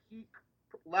sort of peak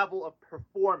level of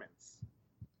performance.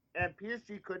 And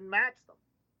PSG couldn't match them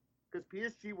because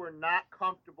PSG were not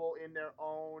comfortable in their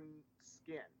own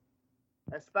skin,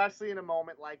 especially in a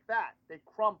moment like that. They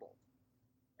crumbled.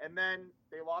 And then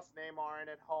they lost Neymar, and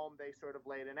at home they sort of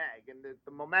laid an egg. And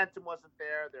the momentum wasn't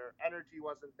there. Their energy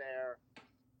wasn't there.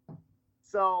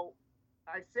 So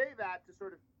I say that to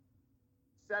sort of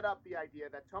set up the idea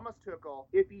that Thomas Tuchel,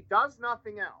 if he does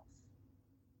nothing else,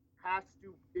 has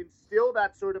to instill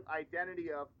that sort of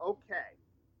identity of, okay,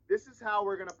 this is how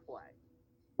we're going to play.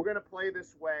 We're going to play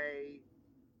this way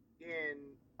in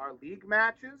our league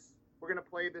matches. We're going to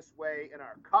play this way in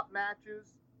our cup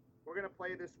matches. We're going to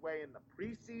play this way in the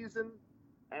preseason,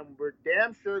 and we're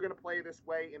damn sure going to play this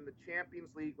way in the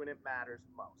Champions League when it matters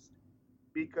most.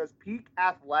 Because peak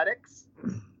athletics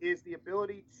is the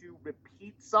ability to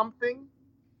repeat something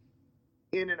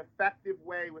in an effective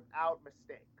way without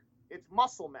mistake. It's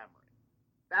muscle memory.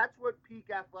 That's what peak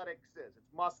athletics is.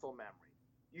 It's muscle memory.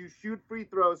 You shoot free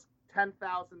throws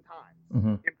 10,000 times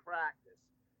Mm-hmm. in practice.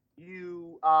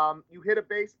 You hit a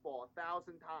baseball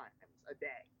 1,000 times a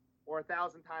day or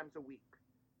 1,000 times a week.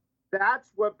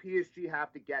 That's what PSG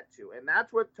have to get to, and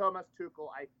that's what Thomas Tuchel,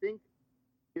 I think,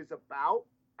 is about.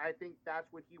 I think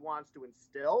that's what he wants to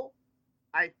instill.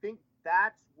 I think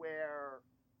that's where,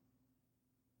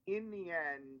 in the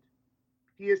end,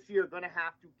 PSG are going to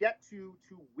have to get to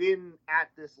win at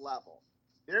this level.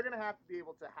 They're going to have to be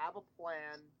able to have a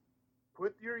plan,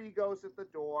 put your egos at the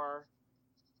door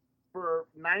for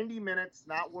 90 minutes,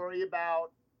 not worry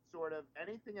about sort of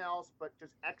anything else, but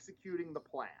just executing the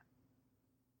plan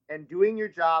and doing your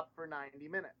job for 90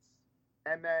 minutes.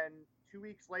 And then 2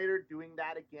 weeks later, doing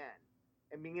that again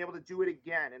and being able to do it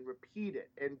again and repeat it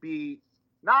and be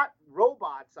not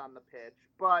robots on the pitch,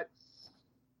 but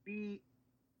be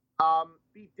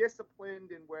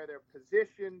disciplined in where they're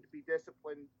positioned, be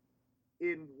disciplined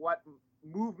in what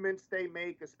movements they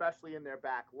make, especially in their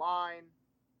back line.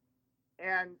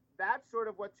 And that's sort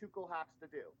of what Tuchel has to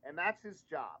do. And that's his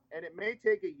job. And it may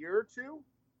take a year or two,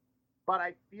 but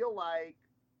I feel like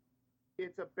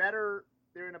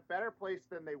they're in a better place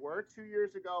than they were 2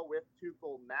 years ago with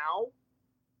Tuchel now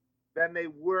than they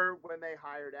were when they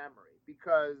hired Emery.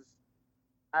 Because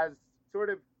as sort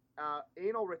of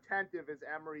anal retentive as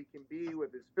Emery can be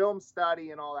with his film study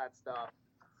and all that stuff,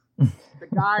 the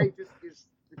guy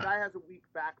has a weak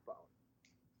backbone.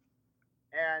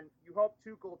 And you hope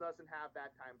Tuchel doesn't have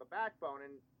that kind of a backbone.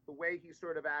 And the way he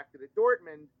sort of acted at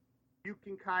Dortmund, you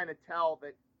can kind of tell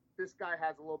that this guy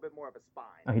has a little bit more of a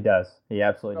spine. Oh, he does. He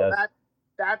absolutely does.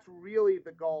 That's really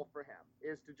the goal for him,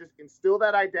 is to just instill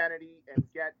that identity and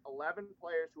get 11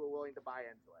 players who are willing to buy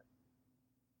into it.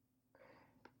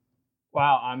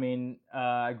 Wow. I mean,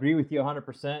 I agree with you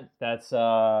 100%. That's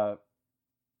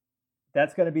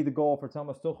going to be the goal for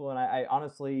Thomas Tuchel. And I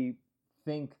honestly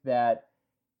think that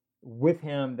with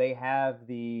him, they have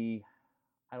I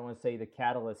don't want to say the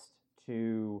catalyst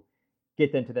to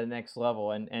get them to the next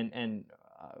level. And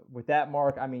with that,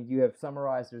 Mark, I mean, you have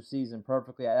summarized their season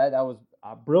perfectly. That was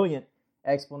a brilliant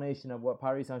explanation of what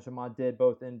Paris Saint-Germain did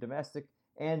both in domestic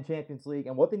and Champions League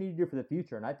and what they need to do for the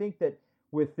future. And I think that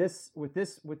with this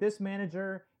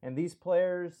manager and these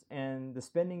players and the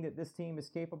spending that this team is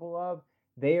capable of,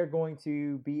 they are going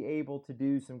to be able to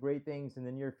do some great things in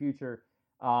the near future.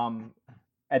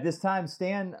 At this time,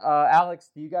 Stan, Alex,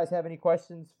 do you guys have any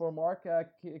questions for Mark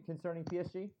concerning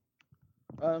PSG?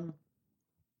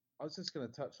 I was just going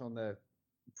to touch on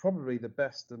probably the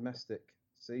best domestic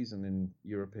season in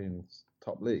European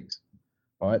top leagues.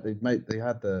 All right, they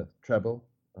had the treble,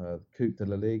 Coupe de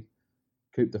la Ligue,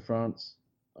 Coupe de France,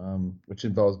 which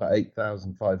involves about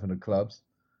 8,500 clubs.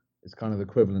 It's kind of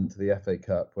equivalent to the FA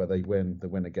Cup, where they win. The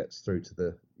winner gets through to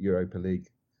the Europa League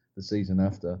the season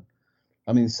after.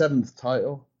 I mean, 7th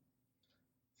title,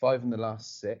 5 in the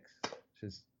last 6, which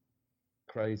is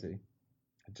crazy.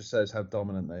 It just shows how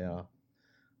dominant they are.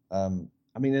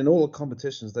 I mean, in all the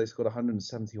competitions, they scored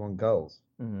 171 goals.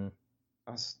 Mm-hmm.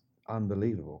 That's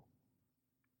unbelievable.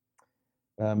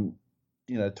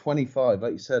 25,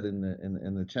 like you said, in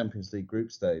the Champions League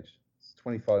group stage, it's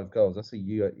 25 goals. That's a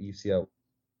UCL.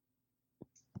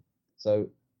 So,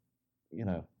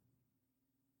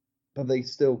 but they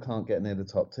still can't get near the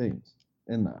top teams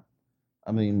in that.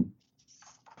 I mean,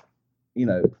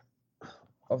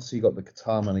 obviously you got the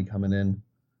Qatar money coming in.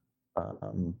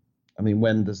 I mean,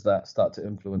 when does that start to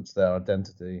influence their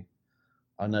identity?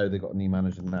 I know they've got a new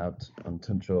manager now,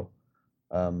 Tuchel.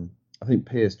 I think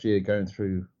PSG are going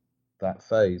through that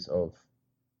phase of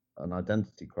an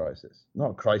identity crisis.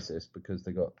 Not a crisis, because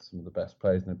they got some of the best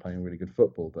players and they're playing really good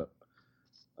football, but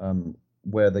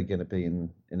where they're going to be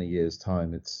in a year's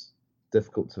time, it's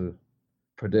difficult to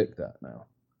predict that now.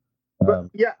 But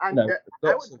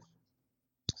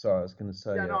Sorry, I was going to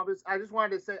say. I just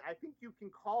wanted to say, I think you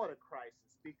can call it a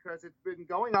crisis because it's been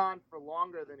going on for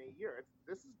longer than a year.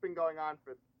 This has been going on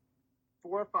for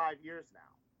 4 or 5 years now.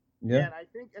 Yeah. And I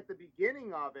think at the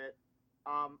beginning of it,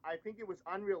 I think it was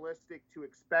unrealistic to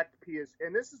expect PSG.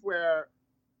 And this is where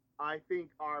I think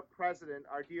our president,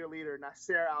 our dear leader,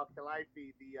 Nasser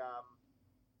Al-Khelaifi,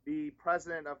 the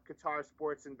president of Qatar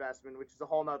Sports Investment, which is a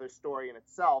whole nother story in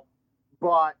itself.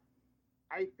 But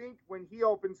I think when he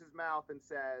opens his mouth and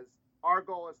says, our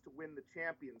goal is to win the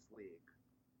Champions League,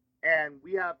 and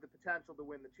we have the potential to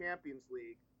win the Champions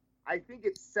League, I think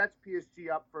it sets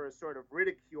PSG up for a sort of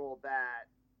ridicule that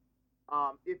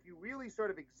if you really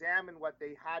sort of examine what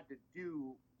they had to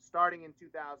do starting in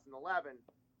 2011,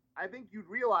 I think you'd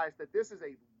realize that this is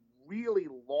a really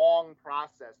long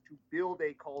process to build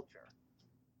a culture.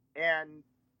 And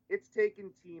it's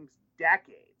taken teams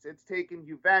decades. It's taken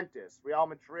Juventus, Real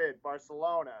Madrid,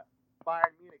 Barcelona,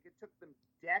 Bayern Munich, it took them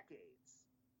decades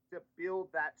to build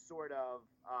that sort of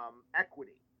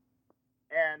equity.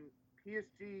 And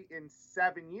PSG in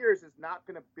 7 years is not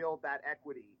going to build that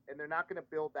equity, and they're not going to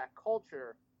build that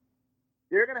culture.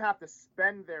 They're going to have to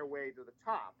spend their way to the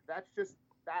top. That's just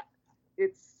that.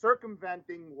 It's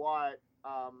circumventing what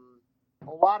a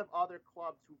lot of other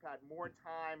clubs who've had more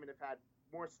time and have had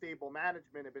more stable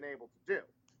management have been able to do.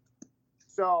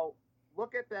 So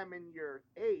look at them in year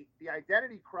 8. The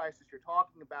identity crisis you're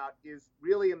talking about is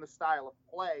really in the style of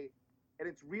play, and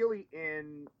it's really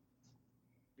in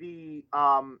the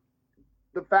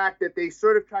fact that they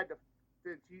sort of tried to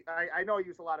I know I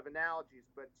use a lot of analogies,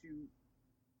 but to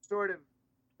sort of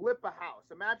flip a house.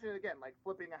 Imagine it again, like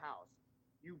flipping a house.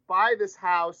 You buy this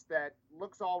house that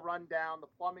looks all run down, the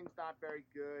plumbing's not very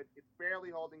good, it's barely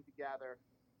holding together,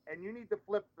 and you need to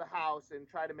flip the house and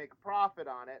try to make a profit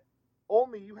on it.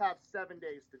 Only you have 7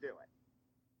 days to do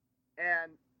it.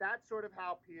 And that's sort of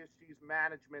how PSG's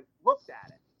management looked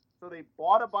at it. So they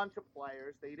bought a bunch of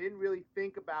players. They didn't really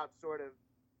think about sort of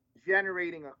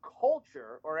generating a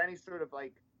culture or any sort of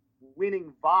like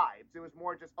winning vibes. It was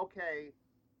more just, okay,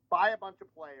 buy a bunch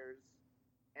of players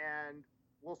and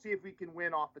we'll see if we can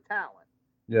win off the talent.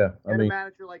 Yeah, Get a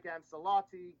manager like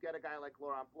Ancelotti, get a guy like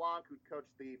Laurent Blanc who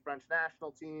coached the French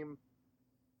national team.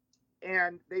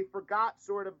 And they forgot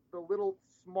sort of the little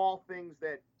small things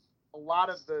that a lot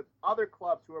of the other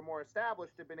clubs who are more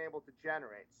established have been able to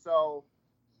generate. So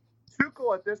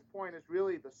Tuchel at this point is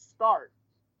really the start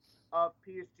of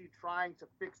PSG trying to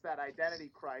fix that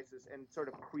identity crisis and sort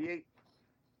of create,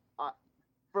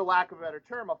 for lack of a better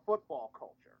term, a football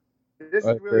culture. This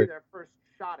is really their first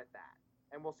shot at that,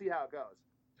 and we'll see how it goes.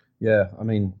 Yeah, I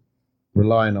mean,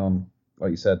 relying on,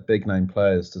 like you said, big name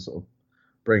players to sort of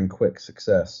bring quick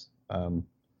success.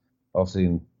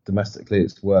 Obviously, domestically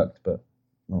it's worked, but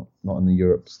not in the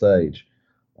Europe stage.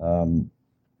 You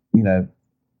know,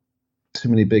 too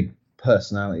many big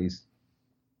personalities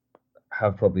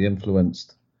have probably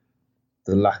influenced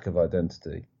the lack of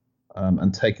identity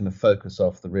and taken the focus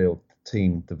off the real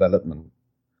team development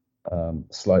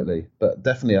slightly. But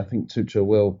definitely, I think Tuchel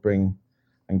will bring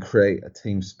and create a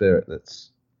team spirit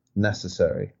that's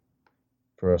necessary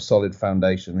for a solid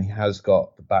foundation. He has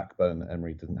got the backbone that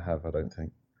Emery didn't have, I don't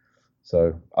think.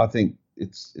 So I think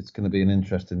it's going to be an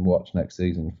interesting watch next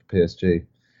season for PSG.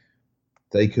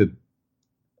 They could,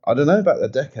 I don't know about a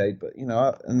decade, but you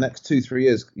know, in the next 2-3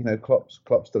 years, you know, Klopp's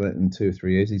done it in 2 or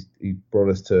 3 years. He brought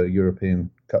us to a European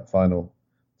Cup final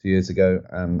 2 years ago,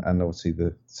 and obviously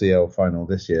the CL final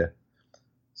this year.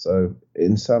 So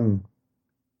in some,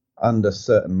 under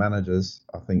certain managers,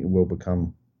 I think it will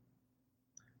become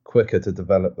quicker to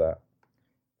develop that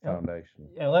foundation.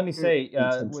 Yeah, let me say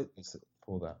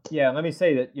for that. Yeah, let me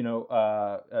say that, you know,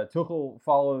 Tuchel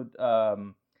followed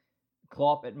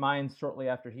Klopp at Mainz shortly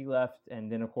after he left,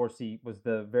 and then of course he was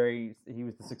the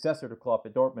successor to Klopp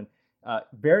at Dortmund.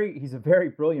 He's a very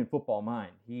brilliant football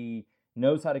mind. He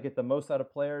knows how to get the most out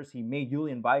of players. He made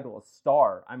Julian Weigl a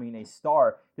star. I mean, a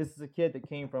star. This is a kid that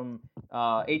came from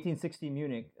 1860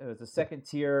 Munich. It was a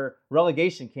second-tier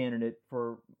relegation candidate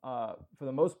for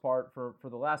the most part for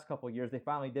the last couple of years. They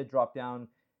finally did drop down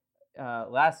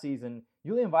last season.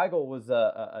 Julian Weigl was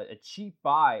a cheap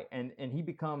buy, and he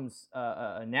becomes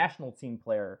a national team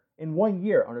player in 1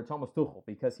 year under Thomas Tuchel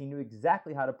because he knew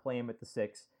exactly how to play him at the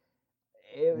 6.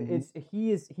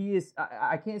 He is.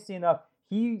 I can't say enough.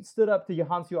 He stood up to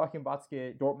Hans-Joachim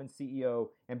Watzke, Dortmund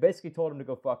CEO, and basically told him to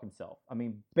go fuck himself. I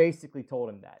mean, basically told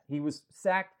him that. He was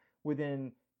sacked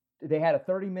within, they had a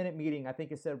 30-minute meeting. I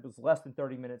think it said it was less than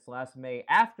 30 minutes last May.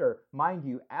 After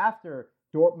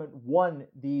Dortmund won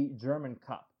the German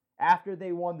Cup. After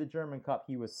they won the German Cup,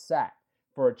 he was sacked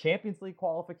for a Champions League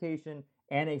qualification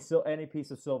and a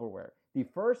piece of silverware. The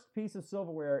first piece of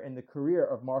silverware in the career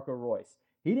of Marco Reus.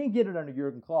 He didn't get it under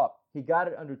Jurgen Klopp. He got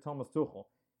it under Thomas Tuchel.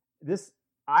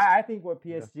 I think what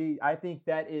PSG, I think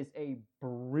that is a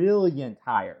brilliant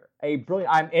hire.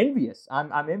 I'm envious.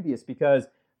 I'm envious because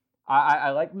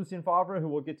I like Lucien Favre, who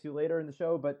we'll get to later in the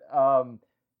show, but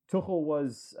Tuchel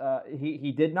was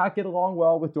he did not get along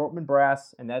well with Dortmund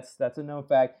brass, and that's a known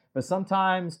fact. But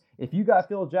sometimes if you got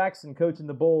Phil Jackson coaching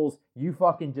the Bulls, you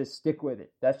fucking just stick with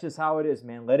it. That's just how it is,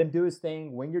 man. Let him do his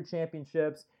thing, win your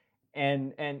championships,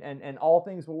 and all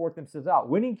things will work themselves out.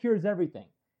 Winning cures everything.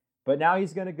 But now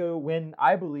he's going to go win,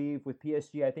 I believe, with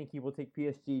PSG. I think he will take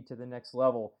PSG to the next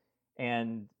level,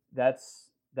 and that's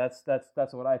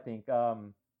what I think.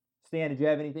 Stan, did you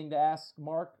have anything to ask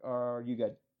Mark, or are you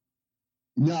good?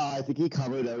 No, I think he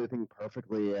covered everything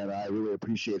perfectly, and I really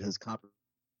appreciate his comprehensive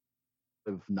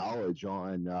knowledge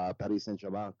on Paris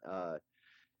St-Germain.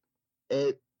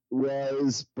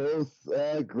 was both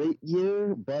a great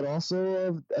year, but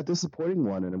also a disappointing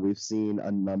one, and we've seen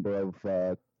a number of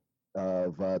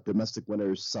domestic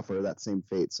winners suffer that same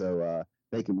fate. So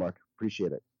thank you, Mark.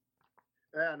 Appreciate it.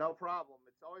 Yeah, no problem.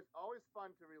 It's always fun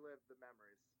to relive the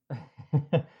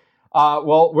memories.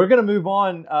 Well, we're gonna move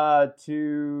on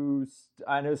to.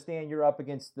 I know Stan, you're up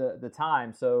against the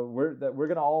time, so we're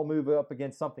gonna all move up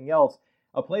against something else.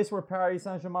 A place where Paris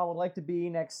Saint-Germain would like to be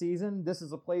next season. This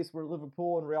is a place where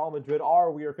Liverpool and Real Madrid are.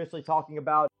 We are officially talking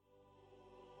about.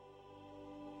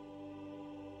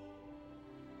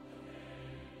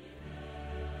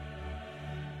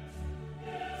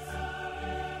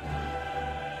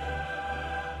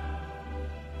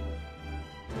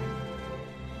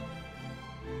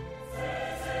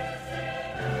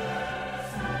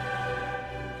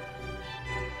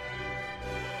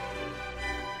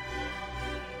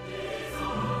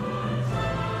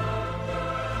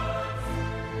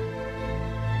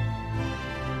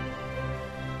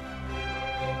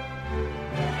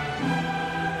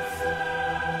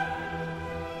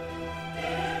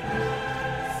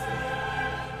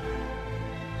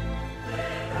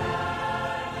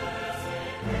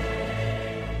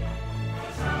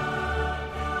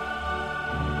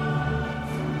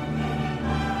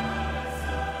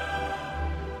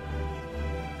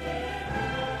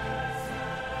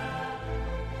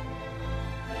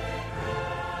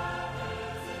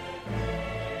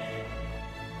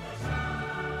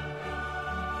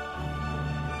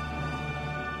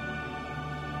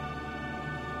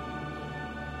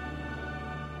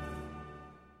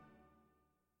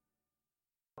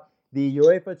 The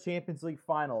UEFA Champions League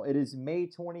Final. It is May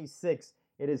 26th.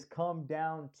 It has come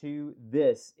down to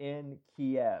this in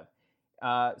Kiev.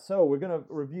 So we're going to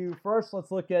review first.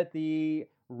 Let's look at the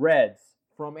Reds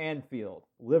from Anfield,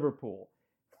 Liverpool.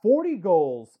 40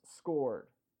 goals scored.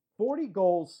 40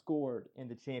 goals scored in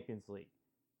the Champions League.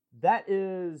 That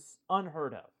is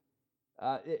unheard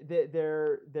of.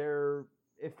 Their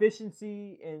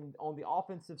efficiency on the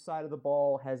offensive side of the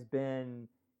ball has been,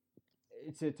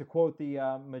 to quote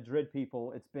the Madrid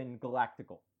people, it's been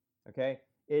galactical. Okay,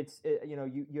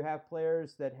 you have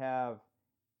players that have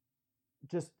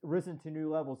just risen to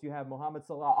new levels. You have Mohamed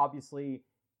Salah. Obviously,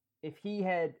 if he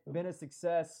had been a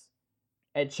success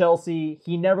at Chelsea,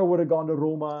 he never would have gone to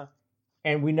Roma,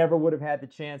 and we never would have had the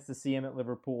chance to see him at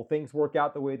Liverpool. Things work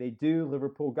out the way they do.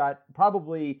 Liverpool got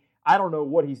probably, I don't know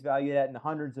what he's valued at in the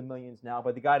hundreds of millions now,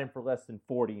 but they got him for less than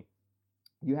 40.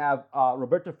 You have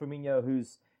Roberto Firmino,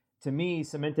 who's, to me,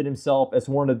 cemented himself as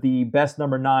one of the best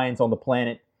number 9s on the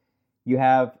planet. You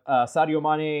have Sadio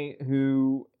Mane,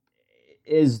 who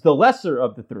is the lesser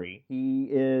of the three. He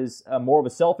is more of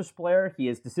a selfish player.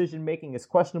 His decision-making is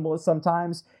questionable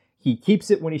sometimes. He keeps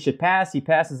it when he should pass. He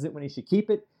passes it when he should keep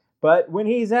it. But when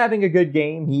he's having a good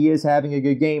game, he is having a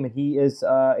good game, and he is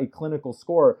a clinical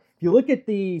scorer. If you look at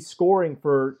the scoring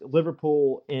for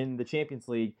Liverpool in the Champions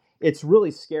League, it's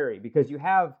really scary because you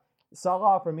have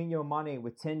Salah, Firmino, Mane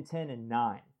with 10, 10, and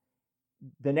 9.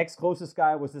 The next closest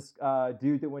guy was this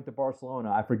dude that went to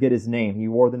Barcelona. I forget his name. He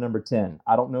wore the number 10.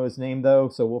 I don't know his name, though,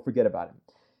 so we'll forget about him.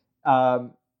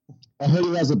 I heard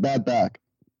he has a bad back.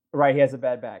 Right, he has a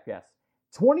bad back, yes.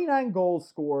 29 goals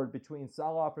scored between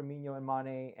Salah, Firmino, and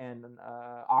Mane, and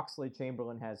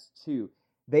Oxlade-Chamberlain has 2.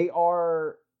 They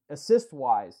are,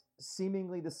 assist-wise,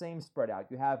 seemingly the same spread out.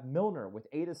 You have Milner with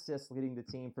 8 assists leading the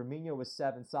team, Firmino with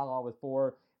 7, Salah with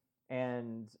 4,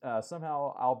 and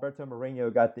somehow Alberto Moreno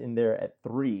got in there at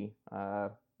 3.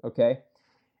 Okay.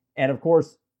 And, of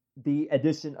course, the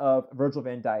addition of Virgil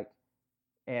van Dijk.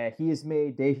 He has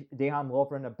made Dejan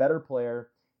Lovren a better player.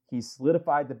 He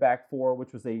solidified the back four,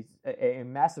 which was a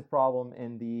massive problem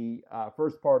in the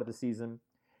first part of the season.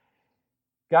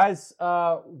 Guys,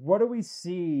 what do we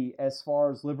see as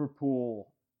far as Liverpool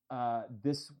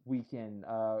this weekend?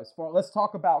 Let's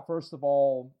talk about, first of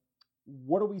all,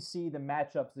 what do we see the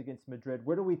matchups against Madrid?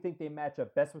 Where do we think they match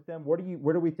up best with them? Where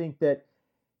do we think that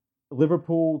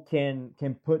Liverpool can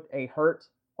put a hurt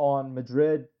on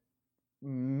Madrid,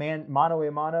 mano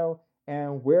a mano?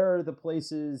 And where are the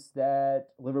places that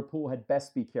Liverpool had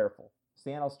best be careful?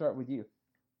 Stan, I'll start with you.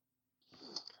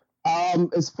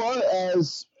 As far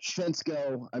as strengths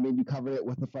go, I mean, you covered it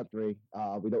with the front three.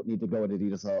 We don't need to go into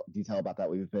detail about that.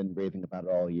 We've been raving about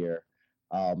it all year.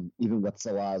 Even with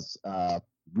Salah's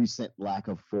recent lack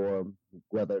of form,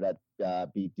 whether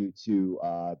that be due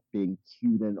to being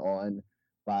cued in on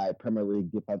by Premier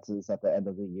League defenses at the end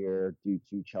of the year due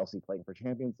to Chelsea playing for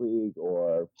Champions League,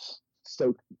 or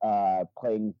Stoke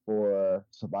playing for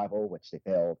survival, which they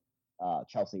failed,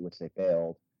 Chelsea, which they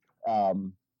failed.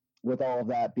 With all of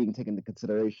that being taken into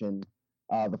consideration,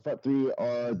 The front three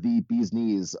are the bee's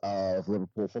knees of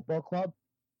Liverpool Football Club.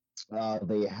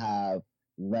 They have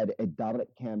led a dominant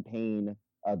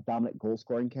goal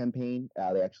scoring campaign.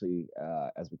 They actually,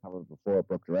 as we covered before,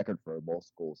 broke the record for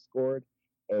most goals scored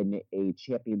in a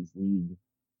Champions League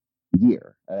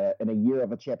year. In a year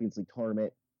of a Champions League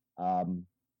tournament,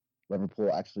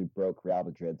 Liverpool actually broke Real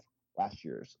Madrid's last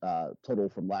year's total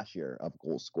from last year of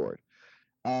goals scored.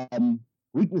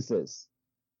 Weaknesses,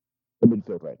 the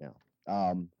midfield right now.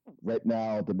 Right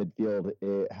now, the midfield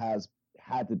has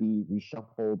had to be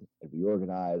reshuffled and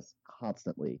reorganized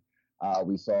constantly.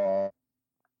 We saw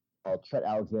Trent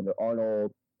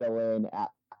Alexander-Arnold fill in at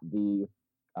the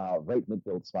right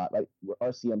midfield spot, right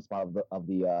RCM spot of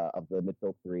the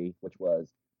midfield three, which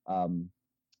was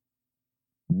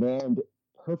manned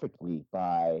perfectly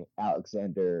by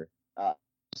Alexander. By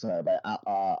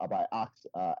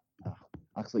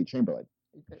Oxlade Chamberlain.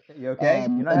 You okay?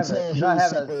 You're not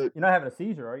having a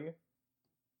seizure, are you?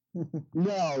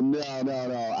 No.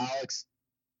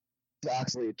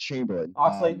 Oxlade Chamberlain.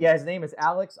 His name is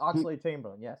Alex Oxlade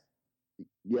Chamberlain. Yes.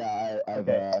 Yeah,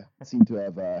 I've seem to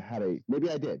have had a. Maybe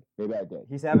I did.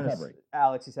 He's having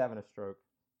Alex. He's having a stroke.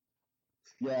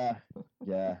 Yeah.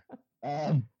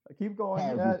 Keep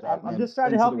going. I'm just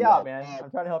trying to help you out, man.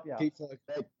 I'm trying to help you out.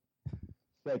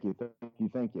 Thank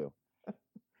you.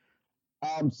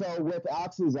 So with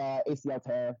Alex's ACL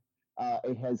tear,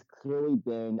 it has clearly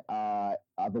been the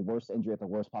worst injury at the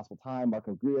worst possible time.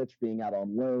 Marco Grujic being out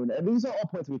on loan, and these are all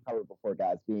points we've covered before,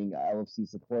 guys. Being LFC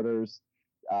supporters,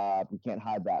 we can't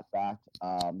hide that fact.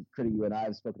 Critty, you and I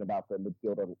have spoken about the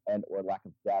midfield or lack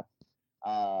of depth.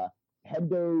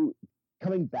 Hendo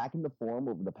coming back into form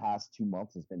over the past 2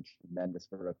 months has been tremendous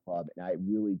for the club, and I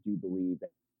really do believe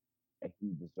that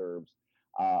he deserves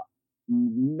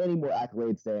many more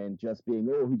accolades than just being,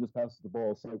 he just passes the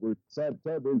ball sideways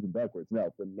and backwards.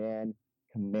 No, the man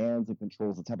commands and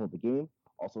controls the tempo of the game.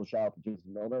 Also, shout out to James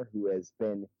Milner, who has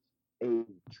been a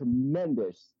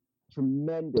tremendous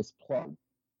plug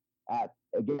at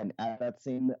that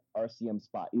same RCM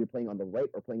spot, either playing on the right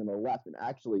or playing on the left, and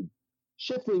actually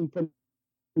shifting from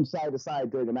side to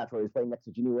side during the match, where he's playing next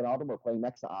to Gini Wijnaldum or playing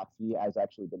next to Ox. He has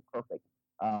actually been perfect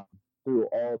through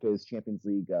all of his Champions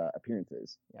League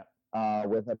appearances. Yeah.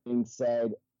 With that being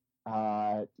said,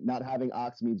 not having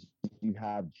Ox means you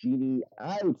have Gini.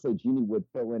 I would say Gini would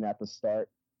fill in at the start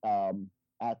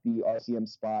at the RCM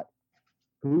spot.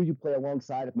 Who you play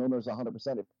alongside if Milner's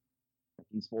 100%, if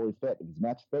he's fully fit, if he's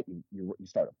match fit, you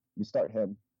start him. You start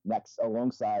him next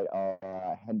alongside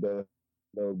Hendo,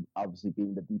 obviously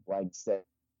being the deep line set.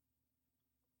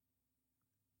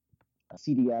 A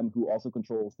CDM who also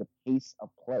controls the pace of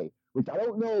play, which I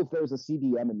don't know if there's a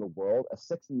CDM in the world, a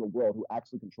sixth in the world, who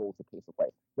actually controls the pace of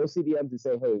play. Those CDMs who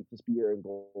say, hey, just be your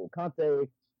N'Golo Kante,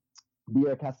 be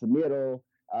your Casemiro,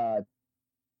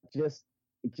 just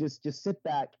sit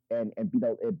back and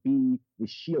be the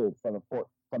shield for the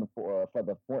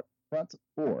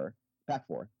back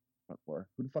four.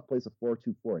 Who the fuck plays a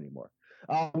 4-2-4 anymore?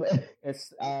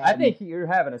 I think you're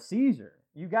having a seizure.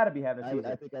 You got to be having a seizure.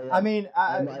 I think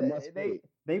I am.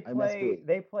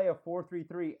 They play a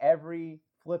 4-3-3 every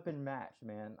flipping match,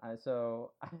 man.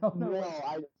 So I don't know.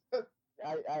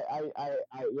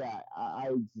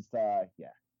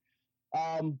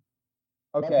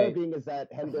 My point being is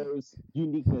that Hendo's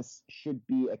uniqueness should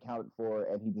be accounted for,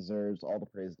 and he deserves all the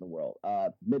praise in the world.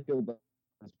 Midfield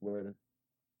is word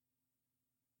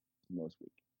most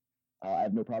week. I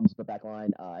have no problems with the back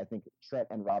line. I think Trent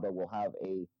and Robbo will have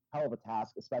a hell of a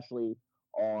task, especially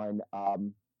on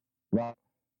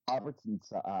Robertson's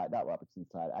side,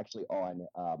 actually on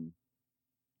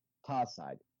Taz's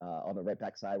side, on the right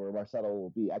back side, where Marcelo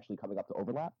will be actually coming up to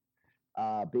overlap,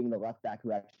 being the left back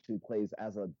who actually plays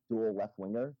as a dual left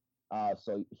winger.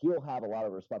 So he'll have a lot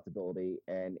of responsibility,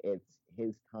 and it's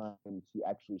his time to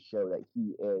actually show that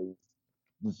he is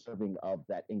deserving of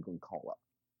that England call-up.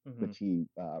 Mm-hmm. Which he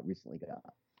recently got.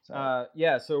 So,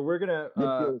 so we're gonna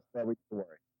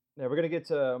get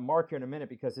to Mark here in a minute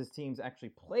because his team's actually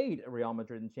played Real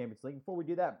Madrid in Champions League. Before we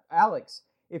do that, Alex,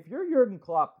 if you're Jurgen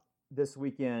Klopp this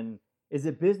weekend, is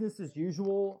it business as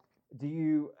usual? Do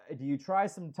you try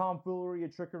some tomfoolery or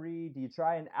trickery? Do you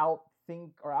try and outthink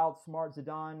or outsmart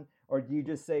Zidane, or do you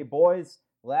just say, boys,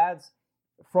 lads,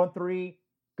 front three,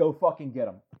 go fucking get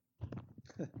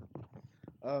them?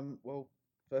 Well,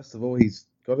 first of all, he's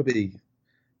got to be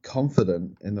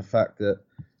confident in the fact that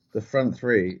the front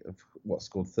three have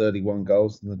scored 31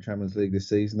 goals in the Champions League this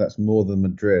season. That's more than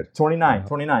Madrid.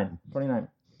 29.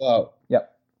 Well,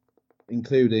 yep.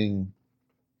 Including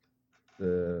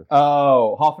the...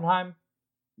 Oh, Hoffenheim?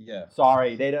 Yeah.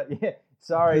 Sorry, they don't... Yeah,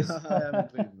 sorry.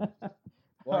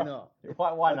 Why not?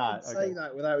 Why I not? can say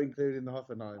that without including the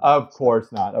Hoffenheim. Of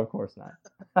course not. Of course not.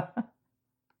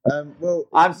 Well,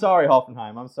 I'm sorry,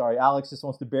 Hoffenheim. I'm sorry. Alex just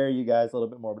wants to bury you guys a little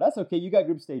bit more, but that's okay. You got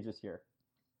group stages here.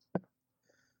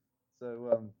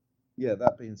 So, yeah,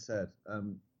 that being said,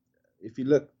 if you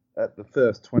look at the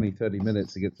first 20, 30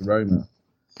 minutes against Roma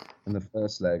in the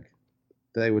first leg,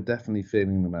 they were definitely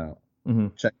feeling them out,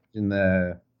 changing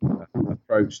their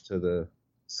approach to the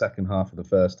second half of the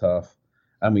first half,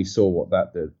 and we saw what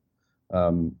that did.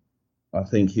 I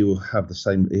think he'll have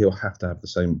to have the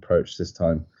same approach this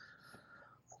time.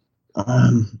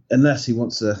 Unless he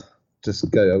wants to just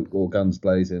go all guns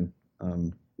blazing,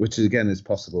 which again is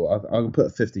possible. I'll put a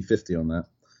 50-50 on that.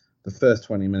 The first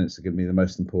 20 minutes are going to be the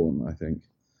most important, I think.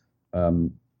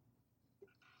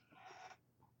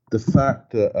 The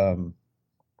fact that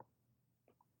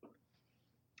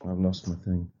I've lost my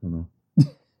thing. Oh, no.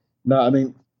 No, I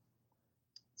mean,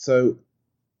 so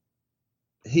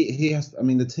he has. I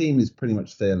mean, the team is pretty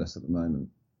much fearless at the moment.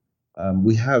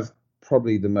 We have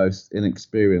probably the most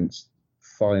inexperienced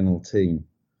final team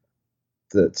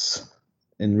that's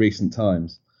in recent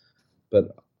times,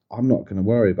 but I'm not going to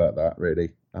worry about that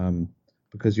really,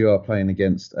 because you are playing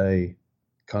against a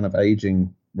kind of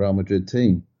aging Real Madrid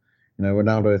team. You know,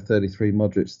 Ronaldo 33,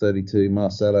 Modric 32,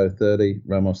 Marcelo 30,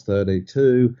 Ramos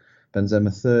 32,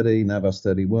 Benzema 30, Navas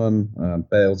 31,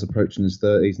 Bale's approaching his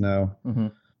 30s now.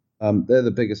 They're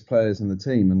the biggest players in the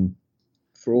team, and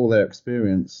for all their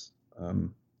experience,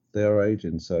 they are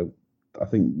aging. So I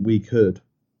think we could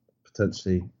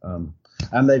potentially,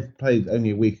 and they've played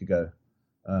only a week ago,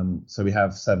 so we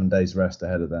have 7 days rest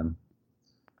ahead of them.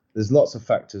 There's lots of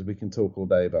factors. We can talk all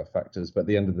day about factors, but at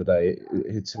the end of the day,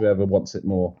 it's whoever wants it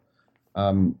more.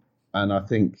 And I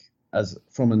think,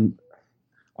 I'm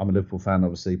a Liverpool fan,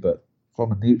 obviously, but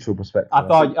from a neutral perspective,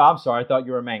 I'm sorry. I thought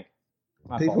you were a Manc.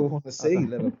 People want to see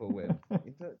Liverpool win.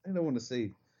 They don't want to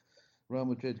see Real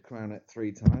Madrid crown it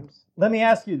 3 times. Let me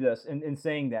ask you this, in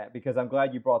saying that, because I'm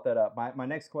glad you brought that up. My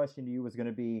next question to you was going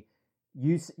to be,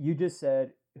 you just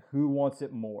said, who wants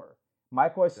it more? My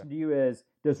question to you is,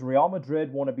 does Real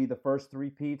Madrid want to be the first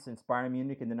three-peats in Bayern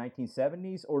Munich in the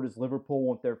 1970s, or does Liverpool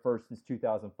want their first since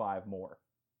 2005 more?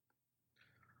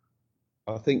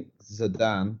 I think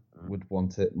Zidane would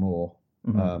want it more,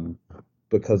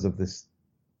 because of this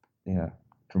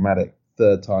dramatic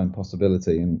third-time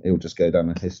possibility, and it will just go down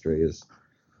in history as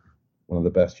one of the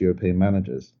best European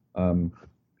managers in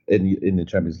the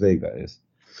Champions League, that is.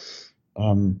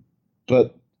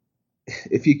 But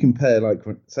if you compare, like,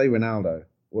 say Ronaldo,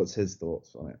 what's his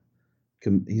thoughts on it?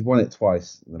 He's won it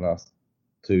twice in the last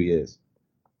 2 years.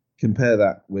 Compare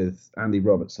that with Andy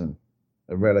Robertson,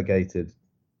 a relegated,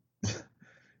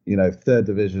 third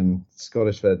division,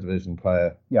 Scottish third division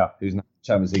player, who's now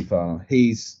Champions League final.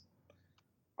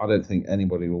 I don't think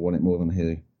anybody will want it more than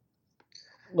he.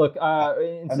 Look,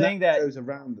 saying that goes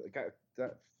around,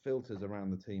 that filters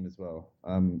around the team as well.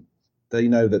 They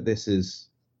know that this is.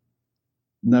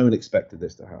 No one expected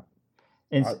this to happen.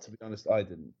 To be honest, I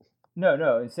didn't.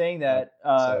 No. In saying that,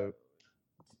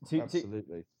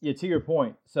 absolutely. To your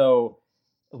point. So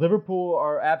Liverpool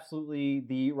are absolutely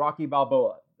the Rocky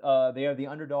Balboa. They are the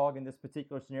underdog in this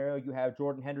particular scenario. You have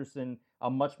Jordan Henderson,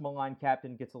 a much maligned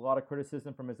captain, gets a lot of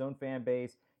criticism from his own fan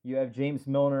base. You have James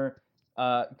Milner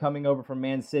coming over from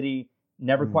Man City.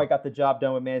 Never quite got the job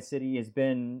done with Man City. Has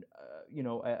been,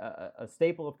 a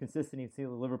staple of consistency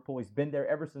with Liverpool. He's been there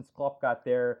ever since Klopp got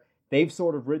there. They've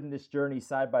sort of ridden this journey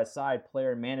side by side,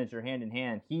 player and manager, hand in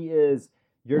hand. He is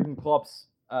Jurgen Klopp's,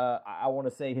 I want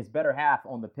to say, his better half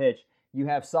on the pitch. You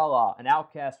have Salah, an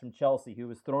outcast from Chelsea, who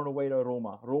was thrown away to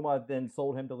Roma. Roma then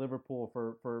sold him to Liverpool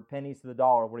for pennies to the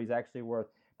dollar, what he's actually worth.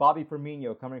 Bobby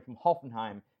Firmino coming from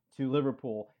Hoffenheim to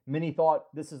Liverpool. Many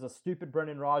thought this is a stupid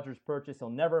Brendan Rodgers purchase. He'll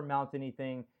never amount to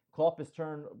anything. Klopp has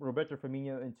turned Roberto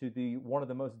Firmino into one of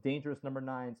the most dangerous number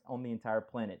 9s on the entire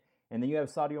planet. And then you have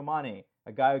Sadio Mane,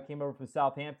 a guy who came over from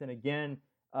Southampton. Again,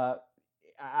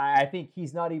 I think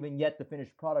he's not even yet the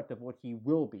finished product of what he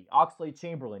will be.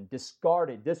 Oxlade-Chamberlain,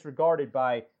 disregarded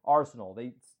by Arsenal.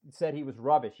 They said he was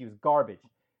rubbish. He was garbage.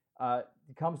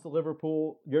 He comes to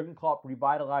Liverpool. Jurgen Klopp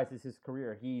revitalizes his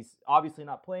career. He's obviously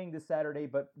not playing this Saturday,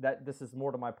 but this is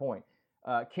more to my point.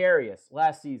 Karius,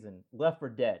 last season, left for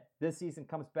dead. This season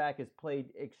comes back, has played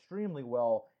extremely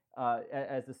well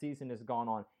as the season has gone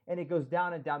on. And it goes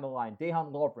down and down the line.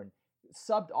 Dejan Lovren,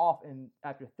 subbed off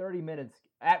after 30 minutes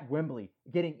at Wembley,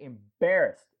 getting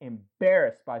embarrassed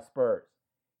by Spurs.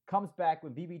 Comes back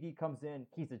when VVD comes in.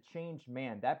 He's a changed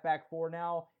man. That back four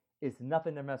now is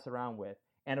nothing to mess around with.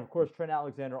 And, of course, Trent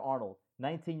Alexander-Arnold,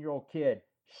 19-year-old kid,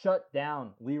 shut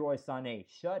down Leroy Sané.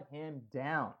 Shut him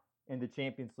down in the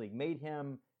Champions League. Made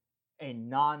him a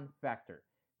non-factor.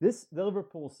 The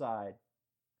Liverpool side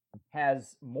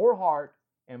has more heart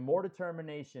and more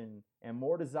determination and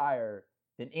more desire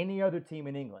than any other team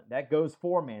in England. That goes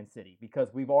for Man City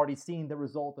because we've already seen the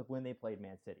result of when they played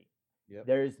Man City. Yep.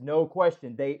 There is no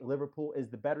question Liverpool is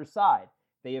the better side.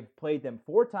 They have played them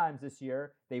 4 times this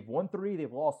year. They've won 3.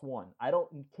 They've lost 1. I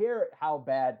don't care how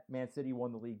bad Man City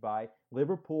won the league by.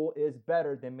 Liverpool is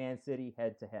better than Man City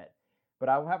head to head. But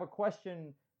I have a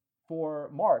question for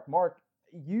Mark. Mark,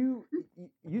 you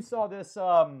saw this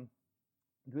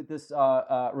with this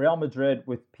Real Madrid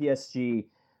with PSG.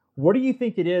 What do you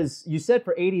think it is? You said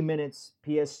for 80 minutes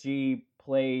PSG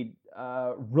played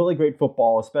really great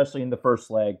football, especially in the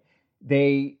first leg.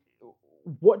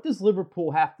 What does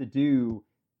Liverpool have to do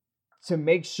to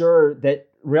make sure that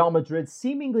Real Madrid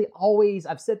seemingly always,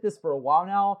 I've said this for a while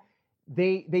now,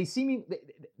 they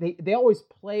always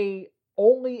play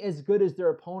only as good as their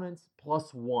opponents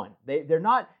plus 1. They're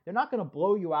not going to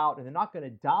blow you out and they're not going to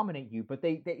dominate you, but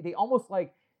they almost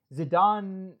like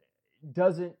Zidane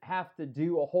doesn't have to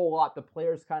do a whole lot. The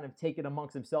players kind of take it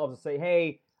amongst themselves and say,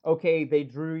 hey, okay, they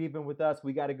drew even with us.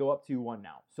 We got to go up 2-1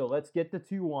 now. So let's get the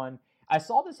 2-1. I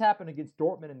saw this happen against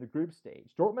Dortmund in the group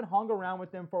stage. Dortmund hung around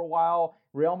with them for a while.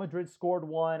 Real Madrid scored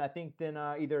 1. I think then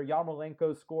either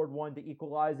Yarmolenko scored 1 to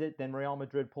equalize it. Then Real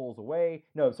Madrid pulls away.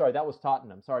 No, sorry, that was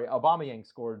Tottenham. Sorry, Aubameyang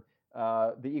scored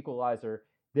the equalizer.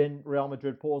 Then Real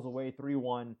Madrid pulls away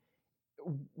 3-1.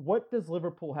 What does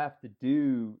Liverpool have to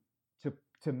do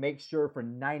to make sure for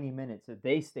 90 minutes that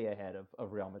they stay ahead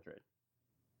of Real Madrid?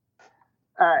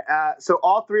 All right. So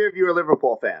all 3 of you are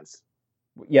Liverpool fans.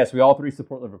 Yes, we all 3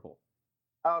 support Liverpool.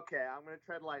 Okay, I'm going to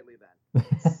tread lightly then.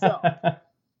 So,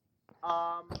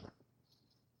 I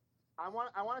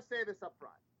want to say this up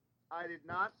front. I did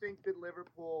not think that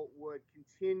Liverpool would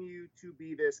continue to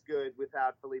be this good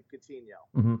without Philippe Coutinho.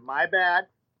 Mm-hmm. My bad.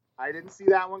 I didn't see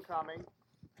that one coming.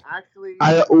 Actually,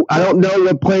 I don't know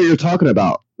what player you're talking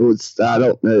about. I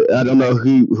don't know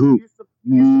who.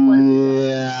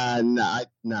 Yeah,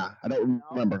 nah. I don't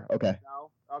remember. Okay.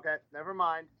 No. Okay. Never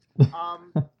mind.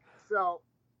 So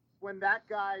when that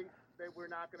guy that we're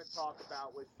not going to talk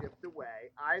about was shipped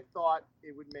away, I thought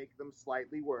it would make them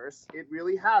slightly worse. It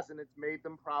really hasn't. It's made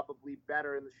them probably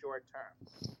better in the short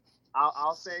term.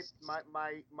 I'll say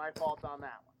my fault on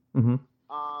that one.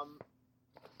 Mm-hmm.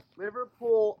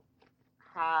 Liverpool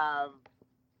have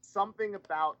something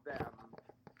about them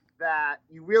that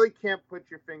you really can't put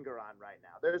your finger on right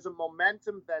now. There's a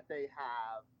momentum that they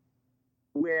have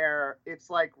where it's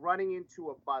like running into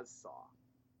a buzzsaw.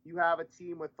 You have a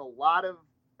team with a lot of,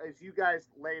 as you guys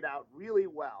laid out really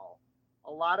well,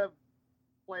 a lot of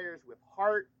players with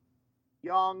heart,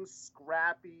 young,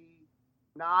 scrappy,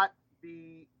 not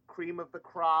the cream of the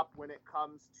crop when it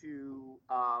comes to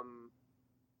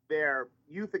their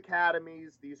youth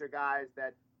academies. These are guys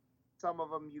that some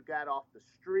of them you got off the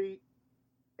street.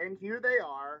 And here they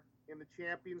are in the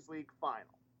Champions League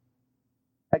Final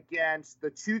against the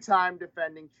 2-time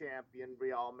defending champion,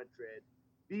 Real Madrid,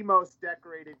 the most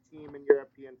decorated team in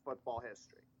European football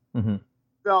history. Mm-hmm.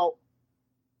 So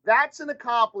that's an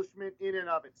accomplishment in and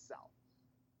of itself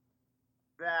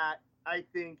that I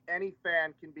think any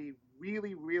fan can be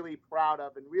really, really proud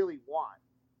of and really want.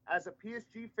 As a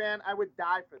PSG fan, I would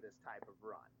die for this type of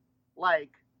run.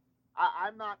 Like,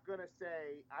 I'm not going to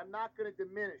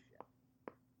diminish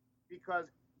it because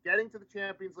getting to the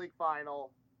Champions League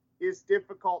Final is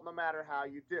difficult no matter how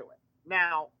you do it.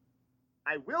 Now,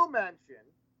 I will mention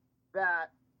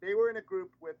that they were in a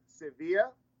group with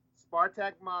Sevilla,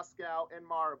 Spartak Moscow, and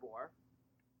Maribor.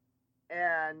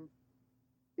 And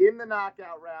in the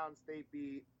knockout rounds, they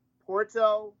beat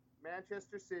Porto,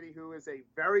 Manchester City, who is a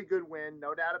very good win,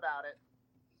 no doubt about it.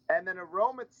 And then a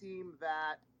Roma team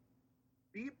that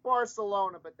beat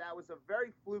Barcelona, but that was a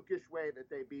very flukish way that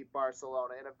they beat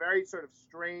Barcelona in a very sort of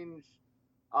strange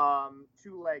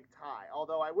 2-leg tie.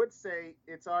 Although I would say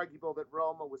it's arguable that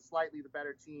Roma was slightly the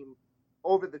better team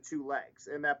over the 2 legs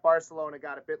and that Barcelona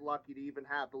got a bit lucky to even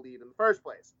have the lead in the first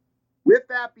place. With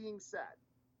that being said,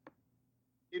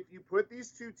 if you put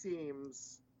these 2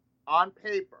 teams on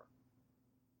paper,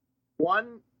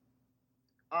 one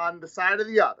on the side of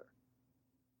the other,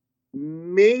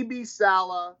 maybe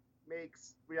Salah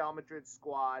makes Real Madrid's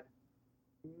squad,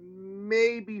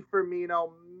 maybe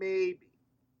Firmino, maybe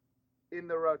in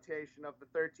the rotation of the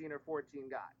 13 or 14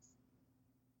 guys.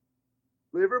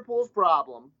 Liverpool's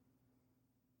problem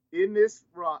in this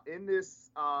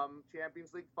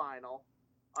Champions League final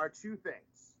are 2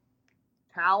 things: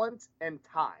 talent and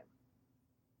time.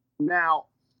 Now,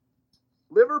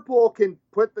 Liverpool can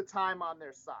put the time on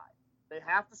their side. They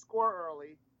have to score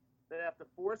early. They have to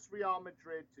force Real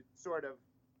Madrid to sort of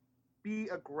be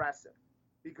aggressive,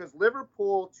 because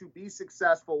Liverpool, to be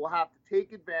successful, will have to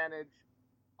take advantage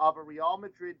of a Real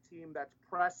Madrid team that's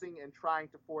pressing and trying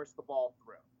to force the ball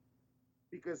through.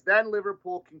 Because then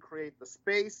Liverpool can create the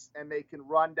space and they can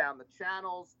run down the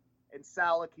channels, and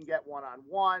Salah can get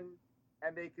one-on-one,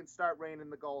 and they can start raining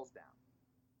the goals down.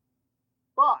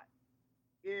 But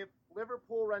if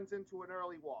Liverpool runs into an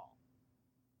early wall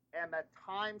and that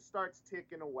time starts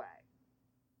ticking away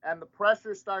and the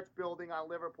pressure starts building on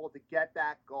Liverpool to get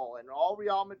that goal, and all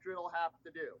Real Madrid will have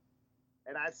to do,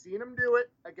 and I've seen them do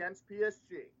it against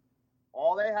PSG,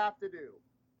 all they have to do,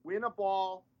 win a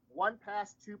ball, one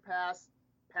pass, two pass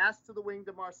to the wing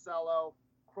to Marcelo,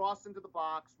 cross into the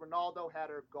box, Ronaldo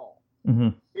header, goal. Mm-hmm.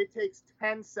 It takes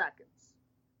 10 seconds.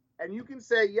 And you can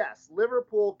say, yes,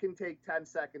 Liverpool can take 10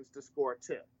 seconds to score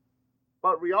too.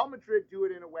 But Real Madrid do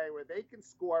it in a way where they can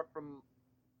score from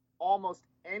almost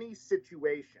any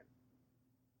situation.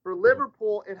 For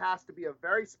Liverpool, it has to be a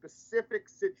very specific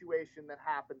situation that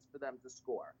happens for them to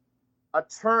score. A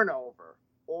turnover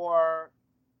or,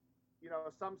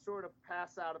 some sort of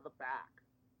pass out of the back.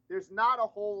 There's not a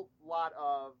whole lot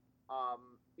of,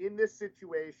 in this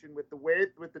situation with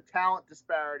the talent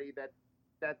disparity that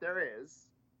there is,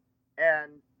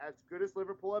 and as good as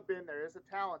Liverpool have been, there is a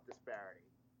talent disparity.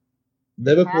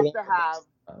 Liverpool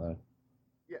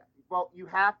You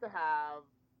have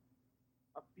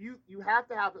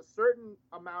to have a certain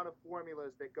amount of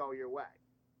formulas that go your way.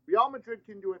 Real Madrid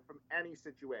can do it from any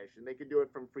situation. They can do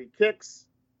it from free kicks.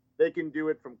 They can do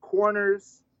it from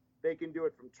corners. They can do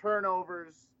it from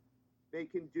turnovers. They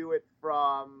can do it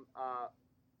from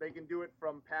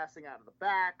passing out of the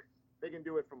back. They can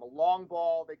do it from a long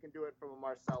ball. They can do it from a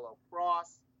Marcelo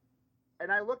cross.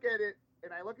 And I look at it,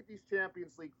 and I look at these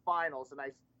Champions League finals, and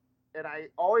I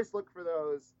always look for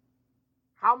those.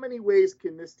 How many ways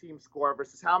can this team score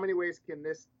versus how many ways can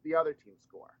the other team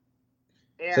score?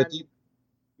 And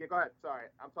yeah, go ahead. Sorry,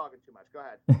 I'm talking too much. Go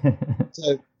ahead.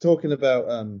 So talking about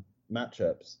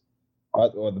matchups,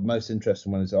 the most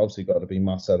interesting one is obviously got to be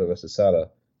Marcelo versus Salah.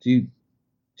 Do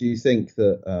you think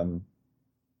that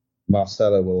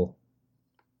Marcelo will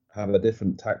have a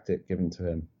different tactic given to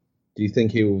him? Do you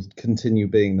think he will continue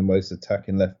being the most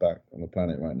attacking left back on the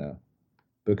planet right now?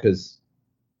 Because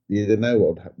you don't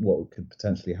know what could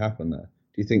potentially happen there.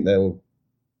 Do you think they'll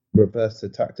reverse the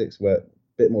tactics where a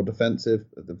bit more defensive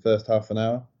at the first half an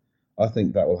hour? I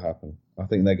think that will happen. I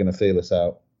think they're going to feel us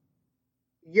out.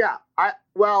 Yeah, and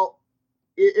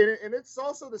it's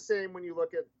also the same when you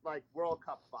look at like World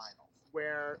Cup finals,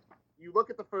 where you look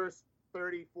at the first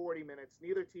 30, 40 minutes,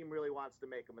 neither team really wants to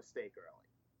make a mistake early.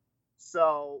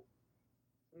 So,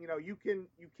 you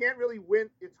can't really win.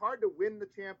 It's hard to win the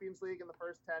Champions League in the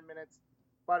first 10 minutes,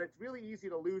 but it's really easy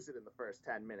to lose it in the first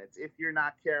 10 minutes if you're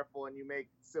not careful and you make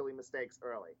silly mistakes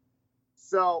early.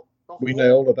 So we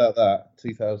know all about that,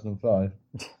 2005.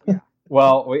 Yeah.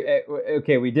 Well,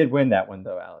 we did win that one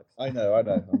though, Alex. I know.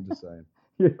 I'm just saying.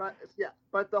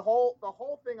 But the whole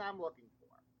thing I'm looking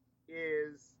for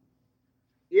is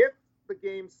if the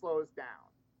game slows down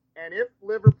and if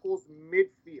Liverpool's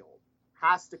midfield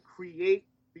has to create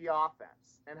the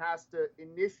offense and has to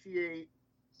initiate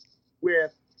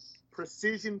with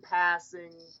precision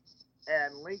passing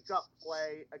and link-up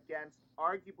play against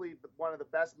arguably one of the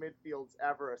best midfields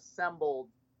ever assembled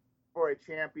for a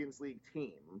Champions League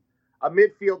team, a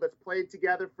midfield that's played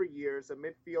together for years, a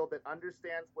midfield that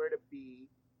understands where to be,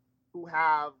 who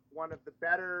have one of the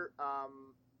better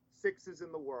sixes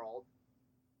in the world,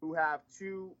 who have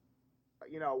two,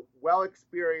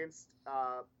 well-experienced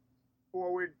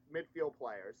forward midfield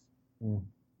players.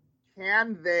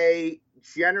 Can they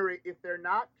generate, if they're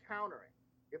not countering,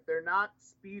 if they're not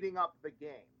speeding up the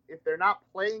game, if they're not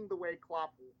playing the way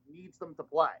Klopp needs them to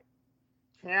play,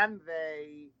 can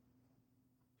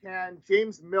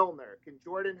James Milner, can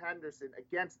Jordan Henderson,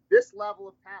 against this level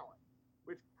of talent,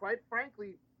 which quite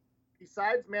frankly,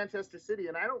 besides Manchester City,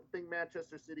 and I don't think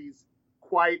Manchester City's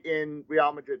quite in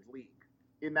Real Madrid's league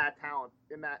in that talent,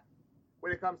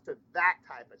 when it comes to that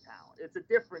type of talent, it's a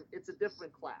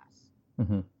different class.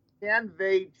 Mm-hmm. Can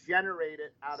they generate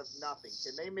it out of nothing?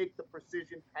 Can they make the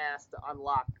precision pass to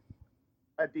unlock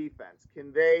a defense?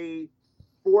 Can they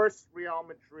force Real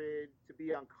Madrid to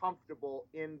be uncomfortable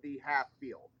in the half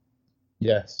field?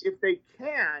 Yes. If they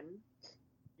can,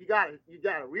 you got a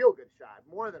real good shot,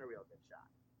 more than a real good shot.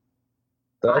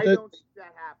 I don't see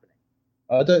that happening.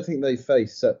 I don't think they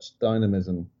faced such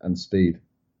dynamism and speed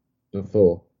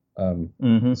before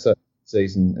such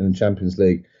season in the Champions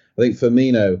League. I think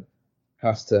Firmino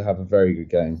has to have a very good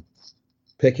game,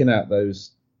 picking out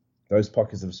those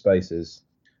pockets of spaces,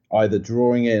 either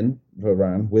drawing in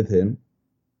Varane with him,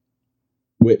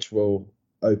 which will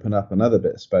open up another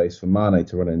bit of space for Mane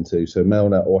to run into, so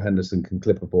Milner or Henderson can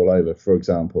clip a ball over, for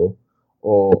example.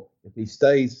 Or if he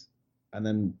stays and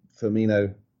then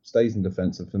Firmino stays in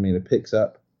defence and Firmino picks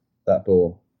up that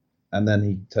ball and then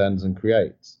he turns and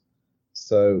creates.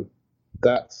 So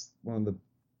that's one of the...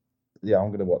 Yeah, I'm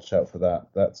going to watch out for that.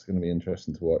 That's going to be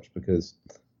interesting to watch because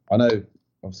I know,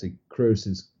 obviously, Kroos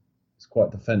is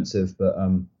quite defensive, but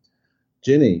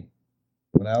Gini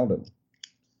Wijnaldum,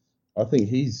 I think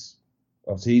he's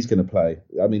going to play.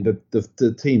 I mean,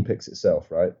 the team picks itself,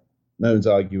 right? No one's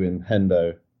arguing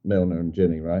Hendo, Milner, and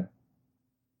Gini, right?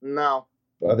 No.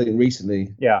 But I think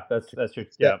recently, yeah, that's true.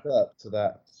 Yeah, stepped up to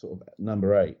that sort of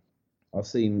number 8. I've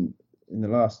seen in the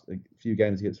last few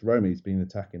games against Roma, he's been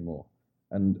attacking more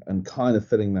and kind of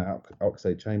filling that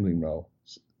Oxlade-Chamberlain role,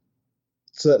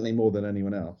 certainly more than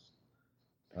anyone else.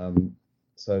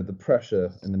 So the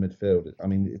pressure in the midfield, I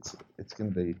mean, it's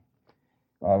going to be.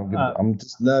 I'm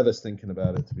just nervous thinking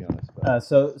about it, to be honest.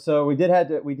 So we had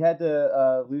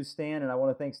to lose Stan, and I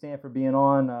want to thank Stan for being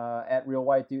on at Real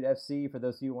White Dude FC. For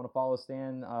those of you who want to follow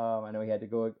Stan, I know he had to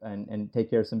go and take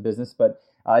care of some business, but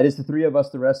it is the three of us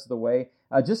the rest of the way.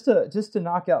 Just to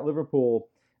knock out Liverpool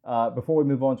before we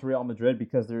move on to Real Madrid,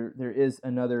 because there is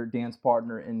another dance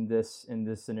partner in this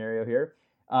scenario here.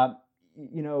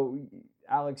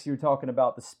 Alex, you're talking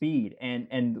about the speed,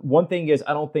 and one thing is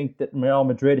I don't think that Real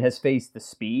Madrid has faced the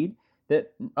speed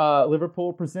that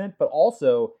Liverpool present, but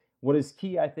also what is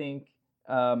key, I think,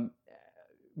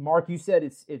 Mark, you said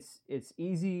it's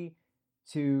easy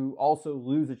to also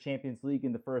lose a Champions League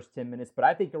in the first 10 minutes, but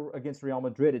I think against Real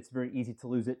Madrid it's very easy to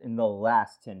lose it in the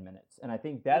last 10 minutes, and I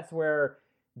think that's where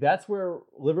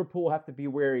Liverpool have to be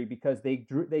wary, because they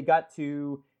got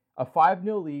to a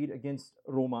 5-0 lead against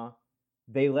Roma.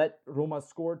 They let Roma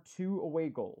score 2 away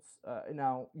goals.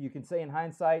 Now, you can say in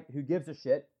hindsight, who gives a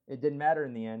shit? It didn't matter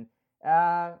in the end.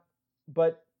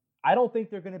 But I don't think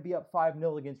they're going to be up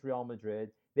 5-0 against Real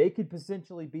Madrid. They could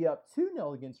potentially be up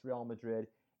 2-0 against Real Madrid.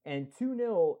 And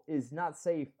 2-0 is not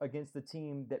safe against a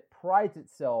team that prides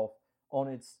itself on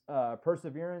its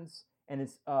perseverance and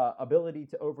its ability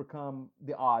to overcome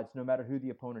the odds, no matter who the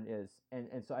opponent is.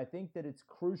 And so I think that it's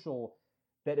crucial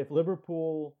that if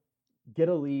Liverpool get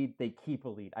a lead, they keep a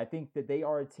lead. I think that they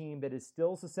are a team that is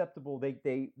still susceptible. They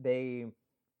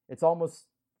it's almost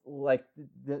like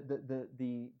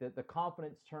the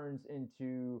confidence turns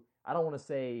into, I don't want to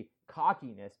say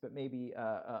cockiness, but maybe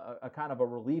a kind of a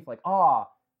relief, like,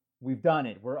 we've done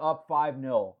it. We're up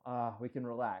 5-0. We can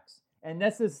relax. And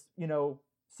this is,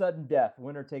 sudden death,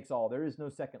 winner takes all. There is no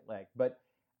second leg. But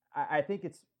I think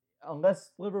it's, unless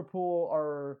Liverpool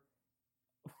are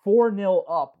 4-0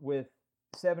 up with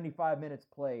 75 minutes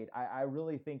played, I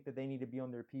really think that they need to be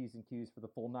on their P's and Q's for the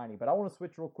full 90. But I want to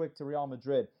switch real quick to Real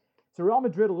Madrid. So Real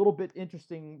Madrid, a little bit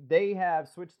interesting. They have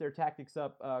switched their tactics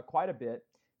up quite a bit.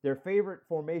 Their favorite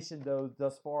formation, though,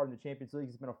 thus far in the Champions League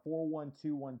has been a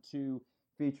 4-1-2-1-2,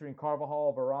 featuring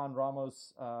Carvajal, Varane,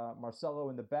 Ramos, Marcelo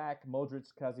in the back, Modric,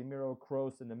 Casemiro,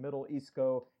 Kroos in the middle,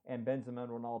 Isco, and Benzema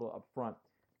and Ronaldo up front.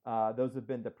 Those have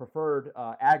been the preferred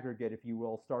aggregate, if you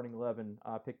will, starting 11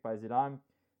 picked by Zidane.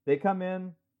 They come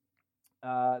in,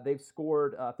 they've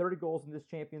scored 30 goals in this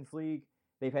Champions League.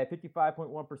 They've had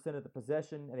 55.1% of the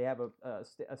possession, and they have a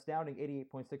astounding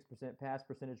 88.6% pass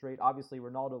percentage rate. Obviously,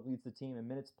 Ronaldo leads the team in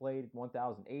minutes played,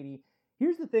 1,080.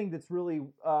 Here's the thing that's really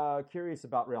curious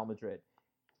about Real Madrid.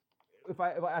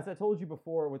 As I told you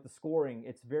before with the scoring,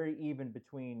 it's very even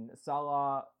between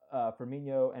Salah,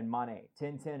 Firmino, and Mane,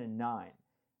 10, 10, and 9.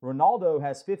 Ronaldo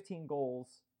has 15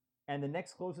 goals, and the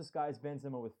next closest guy is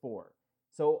Benzema with 4.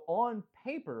 So on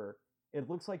paper, it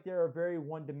looks like they're a very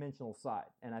one-dimensional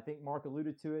side. And I think Mark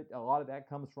alluded to it. A lot of that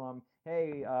comes from,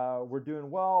 hey, we're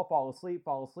doing well, fall asleep.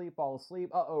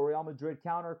 Uh-oh, Real Madrid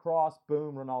counter, cross,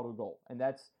 boom, Ronaldo goal. And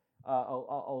that's a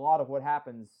lot of what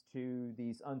happens to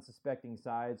these unsuspecting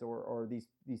sides or these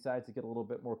sides that get a little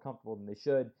bit more comfortable than they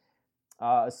should.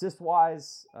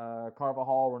 Assist-wise,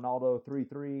 Carvajal, Ronaldo,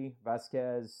 3-3.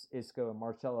 Vasquez, Isco, and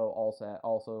Marcelo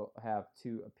also have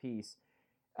 2 apiece.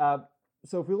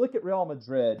 So if we look at Real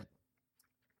Madrid,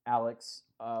 Alex,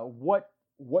 what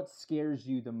scares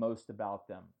you the most about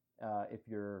them if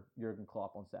you're Jurgen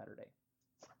Klopp on Saturday?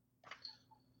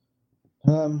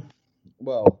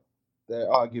 Well, they're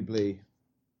arguably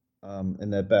in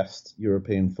their best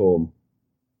European form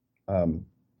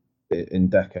in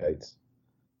decades.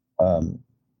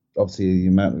 Obviously, the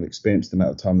amount of experience, the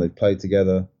amount of time they've played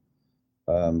together.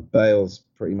 Bale's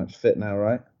pretty much fit now,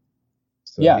 right?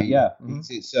 So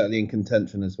he's certainly in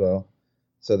contention as well.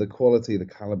 So the quality, the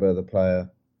caliber of the player,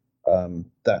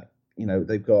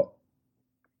 they've got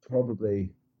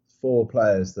probably 4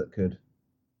 players that could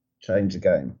change a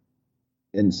game.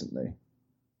 instantly.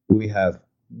 We have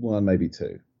one, maybe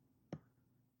two.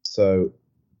 So,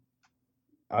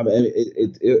 I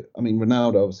mean,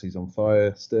 Ronaldo obviously is on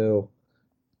fire still.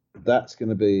 That's going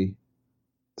to be...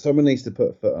 Someone needs to put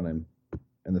a foot on him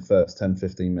in the first 10,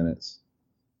 15 minutes.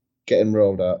 Get him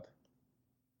rolled up.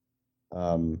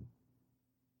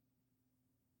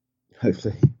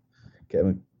 Hopefully get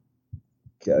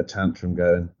a tantrum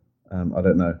going. I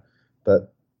don't know.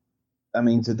 But, I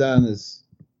mean, Zidane has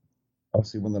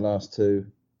obviously won the last two.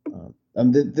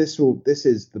 And this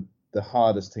is the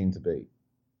hardest team to beat,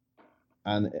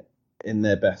 and in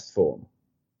their best form.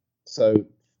 So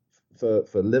for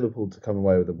Liverpool to come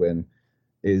away with a win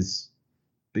is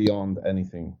beyond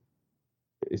anything.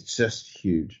 It's just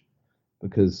huge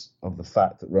because of the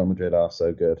fact that Real Madrid are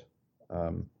so good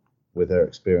with their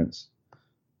experience.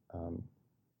 And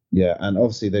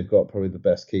obviously they've got probably the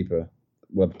best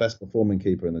performing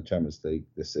keeper in the Champions League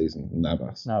this season,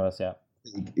 Navas. Yeah.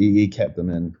 He kept them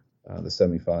in the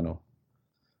semi-final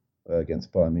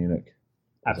against Bayern Munich.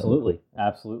 Absolutely.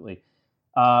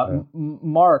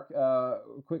 Mark,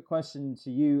 quick question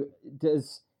to you: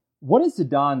 what is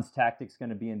Zidane's tactics going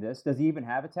to be in this? Does he even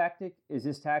have a tactic? Is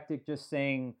his tactic just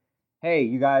saying, "Hey,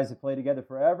 you guys have played together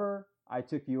forever. I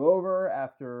took you over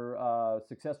after a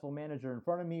successful manager in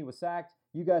front of me was sacked.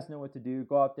 You guys know what to do.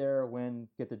 Go out there, win,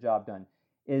 get the job done."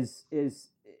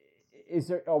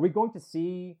 Are we going to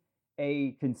see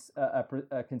a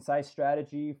concise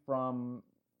strategy from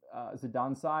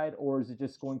Zidane's side, or is it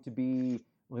just going to be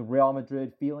Real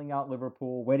Madrid feeling out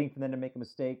Liverpool, waiting for them to make a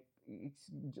mistake,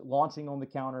 launching on the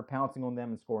counter, pouncing on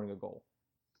them, and scoring a goal?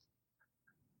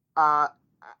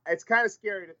 It's kind of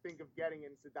scary to think of getting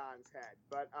in Zidane's head,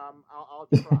 but I'll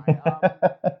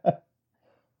try.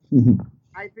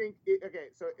 I think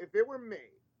so if it were me,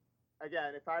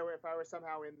 again, if I were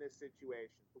somehow in this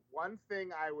situation, the one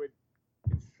thing I would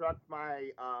instruct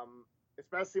my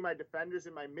especially my defenders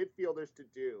and my midfielders to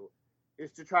do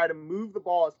is to try to move the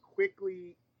ball as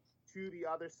quickly to the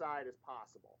other side as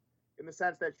possible, in the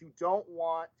sense that you don't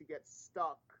want to get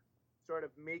stuck sort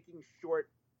of making short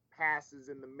passes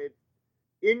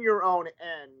in your own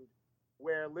end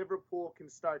where Liverpool can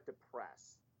start to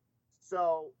press.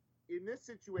 So in this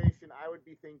situation, I would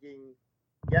be thinking,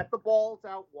 get the balls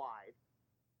out wide.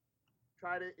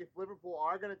 If Liverpool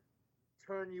are going to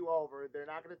turn you over, they're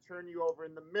not going to turn you over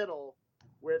in the middle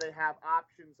where they have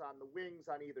options on the wings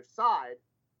on either side.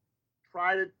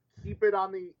 Try to keep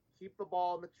the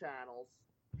ball in the channels.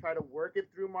 Try to work it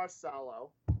through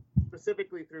Marcelo,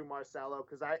 specifically through Marcelo,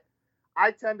 because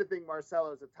I tend to think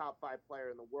Marcelo is a top 5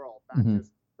 player in the world, not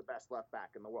just the best left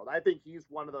back in the world. I think he's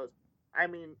one of those. I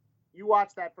mean, you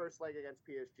watch that first leg against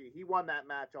PSG. He won that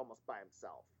match almost by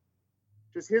himself.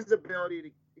 Just his ability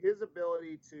to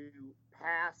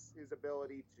pass, his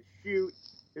ability to shoot,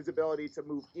 his ability to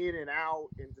move in and out,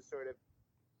 and to sort of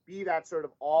be that sort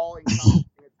of all-encompassing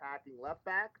attacking left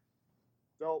back.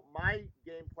 So my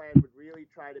game plan would really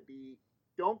try to be: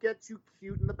 don't get too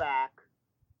cute in the back,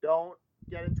 don't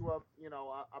get into a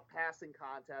passing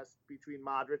contest between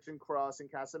Modric and Kroos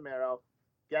and Casemiro.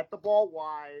 Get the ball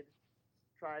wide,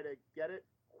 try to get it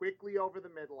quickly over the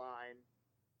midline,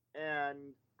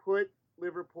 and put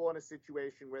Liverpool in a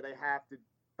situation where they have to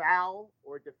foul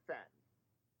or defend.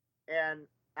 And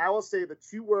I will say the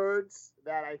two words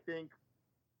that I think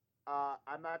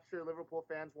I'm not sure Liverpool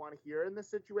fans want to hear in this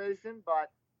situation,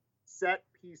 but set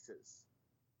pieces.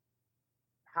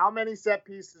 How many set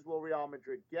pieces will Real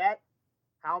Madrid get?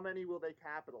 How many will they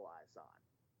capitalize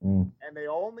on? And they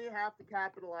only have to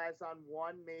capitalize on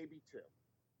one, maybe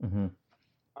two. Mm-hmm.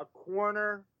 A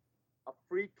corner, a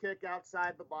free kick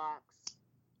outside the box.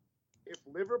 If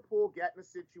Liverpool get in a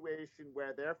situation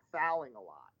where they're fouling a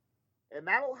lot, and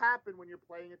that'll happen when you're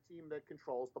playing a team that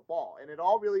controls the ball, and it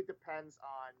all really depends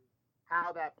on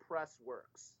how that press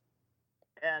works.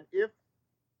 And if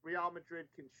Real Madrid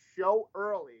can show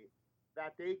early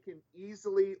that they can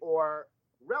easily or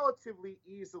relatively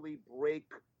easily break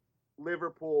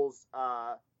Liverpool's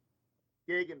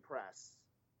gegenpress,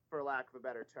 for lack of a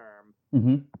better term,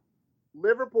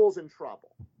 Liverpool's in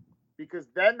trouble, because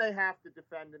then they have to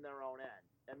defend in their own end,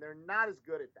 and they're not as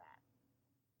good at that.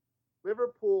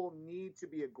 Liverpool need to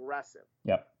be aggressive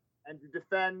and to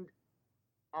defend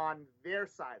on their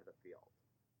side of the field,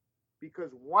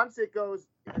 because once it goes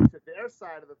into their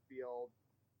side of the field,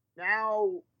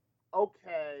 now,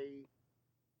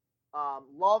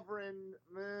 Lovren,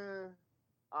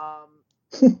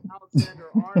 Alexander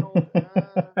Arnold,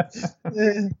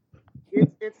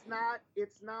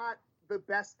 it's not the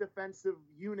best defensive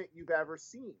unit you've ever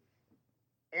seen.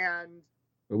 And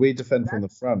but we defend from the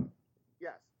front.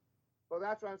 Yes. Well,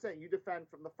 that's what I'm saying. You defend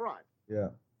from the front. Yeah.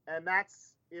 And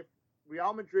that's if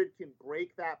Real Madrid can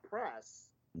break that press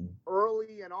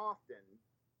early and often,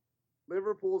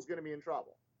 Liverpool's going to be in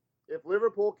trouble. If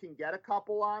Liverpool can get a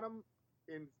couple on them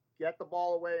and get the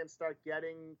ball away and start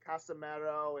getting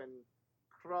Casemiro and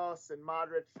Kroos and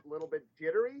Modric a little bit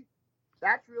jittery,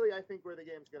 that's really, I think, where the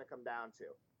game's going to come down to.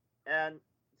 And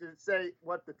to say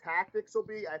what the tactics will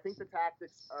be, I think the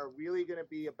tactics are really going to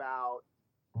be about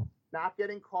not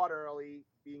getting caught early,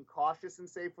 being cautious and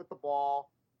safe with the ball,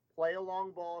 play a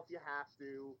long ball if you have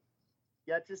to,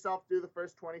 get yourself through the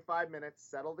first 25 minutes,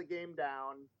 settle the game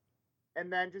down,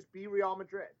 and then just be Real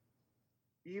Madrid.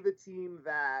 Be the team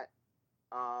that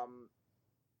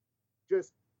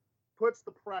just puts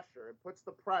the pressure and puts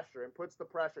the pressure and puts the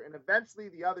pressure, and eventually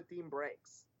the other team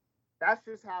breaks. That's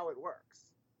just how it works.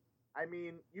 I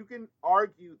mean, you can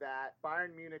argue that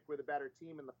Bayern Munich were the better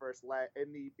team in the first leg,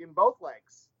 in both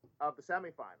legs of the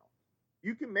semifinal.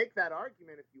 You can make that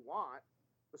argument if you want.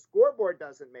 The scoreboard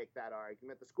doesn't make that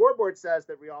argument. The scoreboard says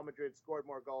that Real Madrid scored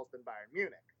more goals than Bayern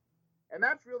Munich. And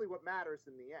that's really what matters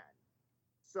in the end.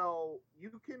 So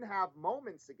you can have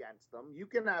moments against them. You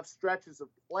can have stretches of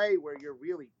play where you're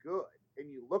really good and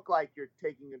you look like you're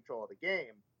taking control of the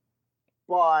game.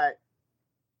 But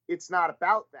it's not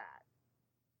about that.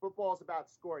 Football is about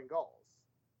scoring goals.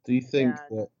 Do you think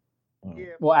And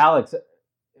that? Well, Alex,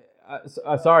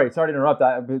 sorry to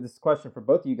interrupt. This question for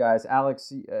both of you guys,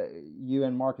 Alex, you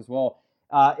and Mark as well.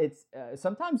 It's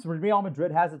sometimes Real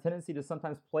Madrid has a tendency to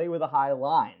sometimes play with a high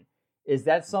line. Is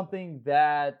that something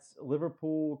that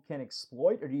Liverpool can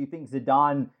exploit, or do you think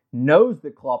Zidane knows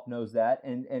that Klopp knows that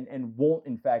and won't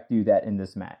in fact do that in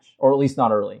this match, or at least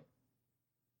not early?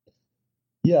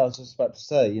 Yeah, I was just about to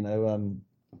say,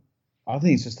 I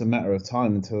think it's just a matter of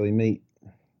time until they meet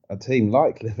a team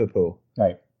like Liverpool,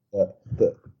 right? That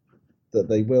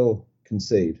they will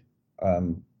concede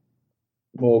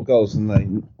more goals than they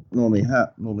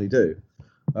normally do.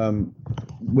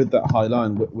 With that high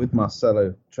line, with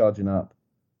Marcelo charging up,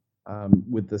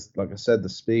 with this, like I said, the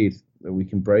speed that we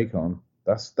can break on,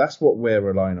 that's what we're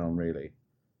relying on really.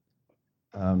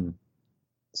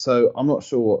 So I'm not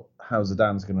sure how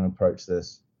Zidane's going to approach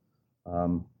this.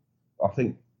 I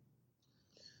think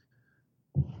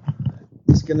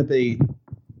it's going to be,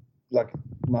 like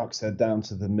Mark said, down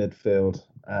to the midfield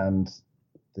and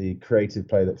the creative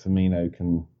play that Firmino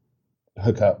can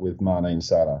hook up with Mane and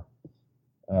Salah.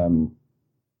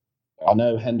 I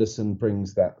know Henderson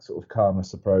brings that sort of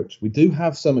calmness approach. We do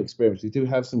have some experience. We do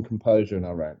have some composure in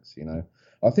our ranks,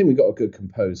 I think we've got a good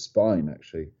composed spine,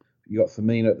 actually. You got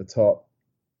Firmino at the top.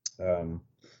 You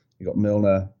got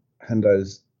Milner.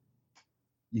 Hendo's,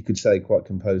 you could say, quite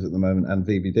composed at the moment, and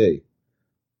VVD.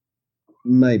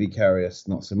 Maybe Karius,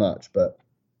 not so much, but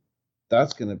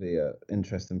that's going to be an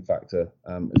interesting factor.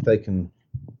 If they can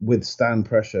withstand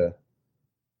pressure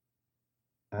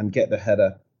and get the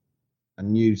header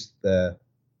and use their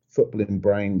footballing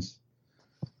brains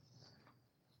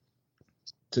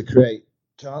to create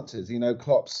chances.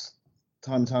 Klopp's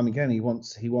time and time again, he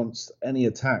wants any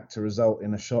attack to result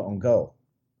in a shot on goal.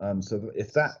 So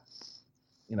if that,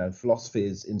 philosophy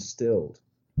is instilled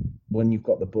when you've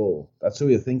got the ball, that's all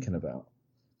you're thinking about.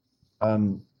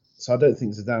 So I don't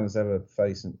think Zidane has ever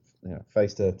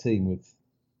faced a team with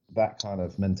that kind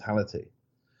of mentality,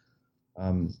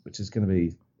 which is going to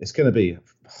be. It's going to be,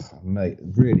 mate, a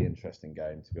really interesting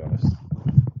game, to be honest.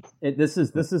 This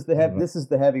is the heavyweight. This is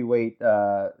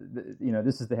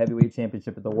the heavyweight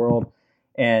championship of the world,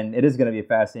 and it is going to be a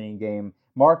fascinating game.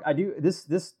 Mark, I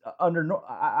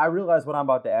realize what I'm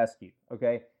about to ask you.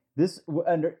 Okay, this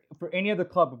for any other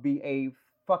club would be a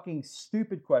fucking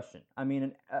stupid question. I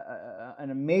mean, an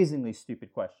amazingly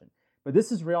stupid question. But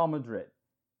this is Real Madrid.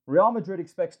 Real Madrid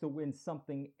expects to win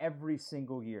something every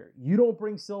single year. You don't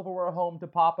bring silverware home to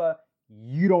Papa,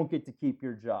 you don't get to keep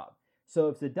your job. So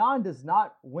if Zidane does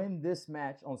not win this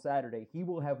match on Saturday, he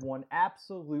will have won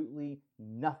absolutely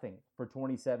nothing for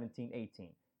 2017-18.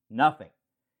 Nothing.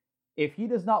 If he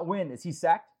does not win, is he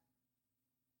sacked?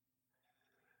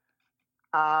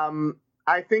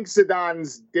 I think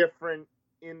Zidane's different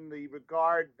in the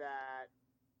regard that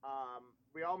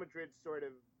Real Madrid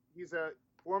he's a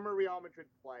former Real Madrid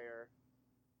player.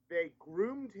 They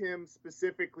groomed him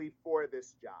specifically for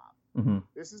this job. Mm-hmm.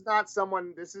 This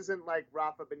isn't like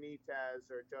Rafa Benitez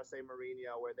or Jose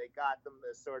Mourinho where they got them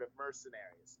as sort of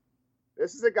mercenaries.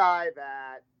 This is a guy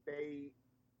that they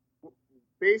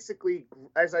basically,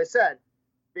 as I said,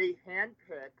 they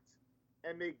handpicked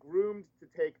and they groomed to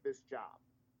take this job.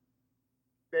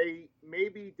 They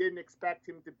maybe didn't expect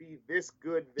him to be this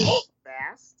good this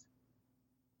fast,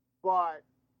 but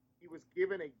he was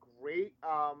given a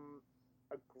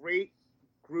great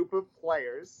group of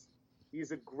players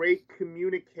He's a great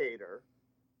communicator.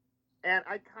 And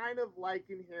I kind of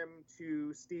liken him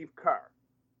to Steve Kerr.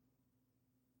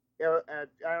 I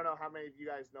don't know how many of you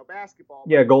guys know basketball.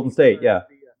 Yeah, Golden State. Yeah.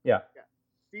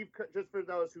 Steve Kerr, just for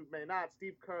those who may not,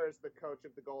 Steve Kerr is the coach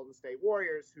of the Golden State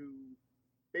Warriors, who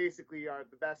basically are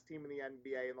the best team in the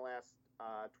NBA in the last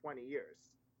 20 years.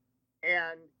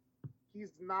 And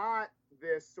he's not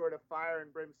this sort of fire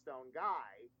and brimstone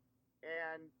guy,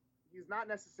 and he's not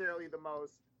necessarily the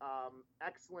most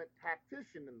excellent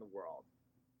tactician in the world,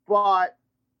 but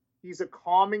he's a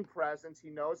calming presence. He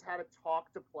knows how to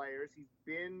talk to players. He's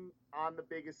been on the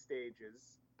biggest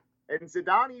stages. And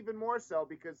Zidane even more so,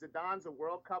 because Zidane's a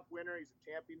World Cup winner. He's a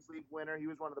Champions League winner. He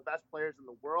was one of the best players in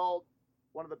the world,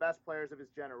 one of the best players of his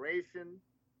generation.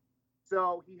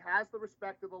 So he has the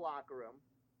respect of the locker room.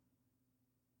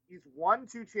 He's won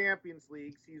 2 Champions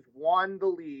Leagues. He's won the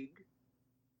league.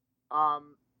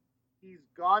 He's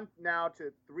gone now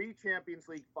to 3 Champions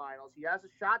League finals. He has a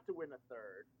shot to win a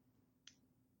third.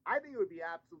 I think it would be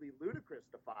absolutely ludicrous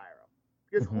to fire him,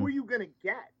 because who are you going to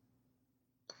get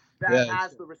that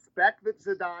has the respect that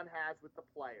Zidane has with the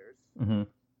players,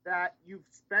 that you've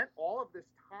spent all of this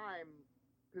time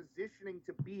positioning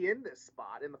to be in this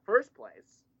spot in the first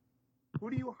place? Who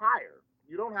do you hire?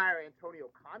 You don't hire Antonio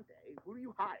Conte. Who do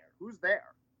you hire? Who's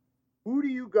there? Who do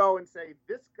you go and say,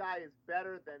 this guy is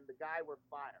better than the guy we're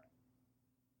firing?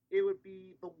 It would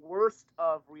be the worst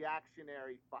of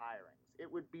reactionary firings.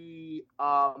 It would be,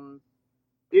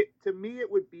 to me, it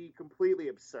would be completely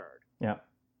absurd. Yeah.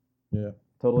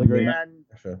 Totally agree. And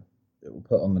it will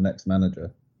put on the next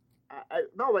manager.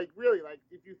 Really,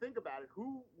 if you think about it,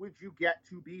 who would you get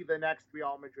to be the next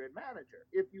Real Madrid manager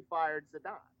if you fired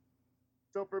Zidane?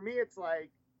 So for me, it's like,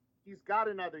 he's got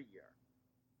another year.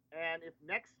 And if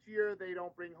next year they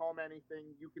don't bring home anything,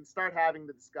 you can start having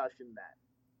the discussion then.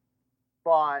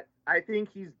 But I think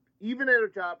he's, even at a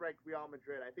job like Real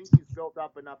Madrid, I think he's built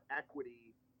up enough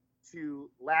equity to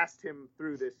last him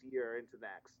through this year into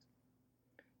next.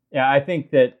 Yeah, I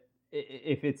think that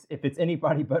if it's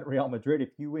anybody but Real Madrid, if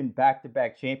you win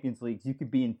back-to-back Champions Leagues, you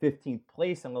could be in 15th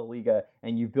place in La Liga,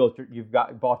 and you've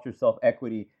bought yourself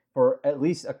equity for at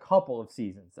least a couple of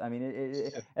seasons. I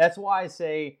mean, that's why I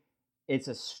say it's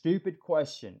a stupid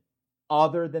question,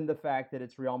 other than the fact that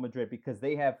it's Real Madrid, because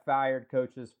they have fired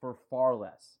coaches for far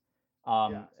less.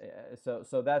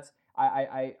 So that's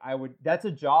I would, that's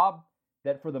a job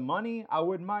that for the money I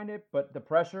wouldn't mind it, but the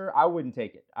pressure I wouldn't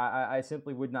take it. I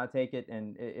simply would not take it.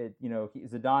 And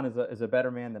Zidane is a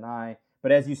better man than I.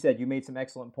 But as you said, you made some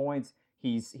excellent points.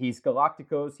 He's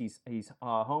Galacticos. He's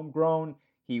homegrown.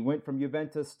 He went from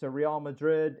Juventus to Real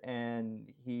Madrid,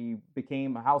 and he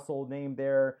became a household name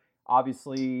there.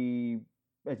 Obviously,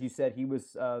 as you said, he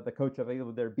was the coach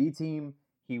of their B team.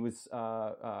 He was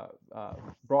brought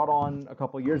on a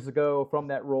couple years ago from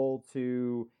that role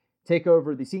to take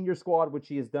over the senior squad, which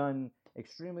he has done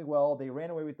extremely well. They ran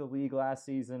away with the league last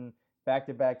season,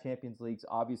 back-to-back Champions Leagues,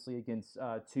 obviously against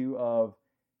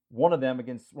one of them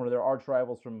against one of their arch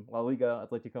rivals from La Liga,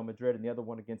 Atletico Madrid, and the other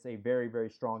one against a very, very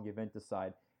strong Juventus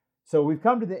side. So we've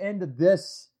come to the end of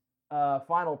this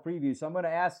final preview. So I'm going to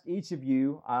ask each of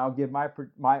you. I'll give my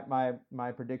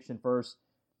prediction first.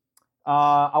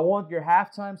 I want your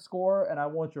halftime score and I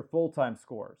want your full-time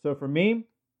score. So for me,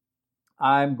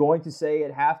 I'm going to say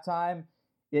at halftime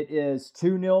it is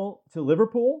 2-0 to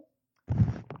Liverpool.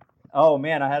 Oh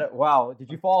man, I had it. Wow,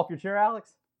 did you fall off your chair,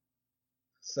 Alex?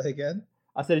 Say again.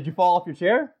 I said, did you fall off your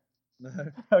chair? No.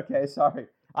 Okay, sorry.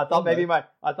 I thought maybe my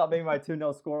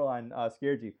 2-0 scoreline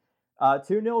scared you.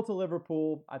 2-0 to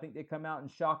Liverpool. I think they come out and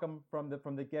shock them from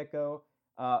the get-go.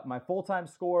 My full-time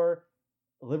score,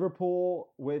 Liverpool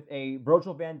with a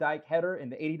Virgil van Dijk header in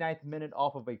the 89th minute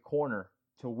off of a corner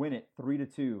to win it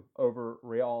 3-2 over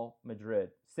Real Madrid.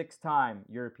 6-time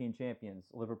European champions,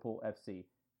 Liverpool FC.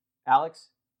 Alex,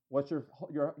 what's your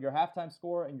halftime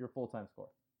score and your full-time score?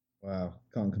 Wow,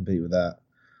 can't compete with that.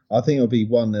 I think it'll be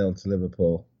 1-0 to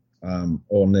Liverpool,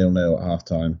 or 0-0 at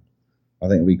halftime. I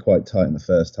think it'll be quite tight in the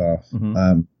first half.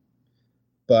 Mm-hmm.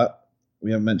 But we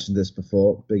haven't mentioned this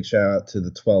before. Big shout out to the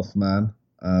 12th man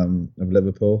of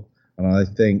Liverpool. And I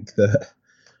think that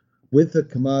with the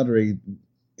camaraderie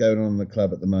going on in the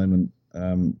club at the moment,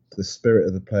 the spirit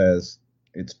of the players,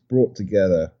 it's brought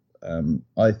together,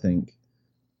 I think,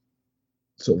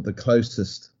 sort of the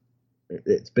closest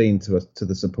it's been to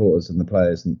the supporters and the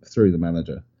players and through the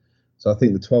manager. So I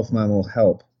think the 12th man will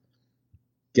help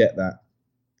get that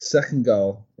second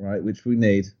goal, right, which we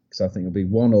need, because I think it'll be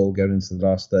 1-1 going into the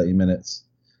last 30 minutes.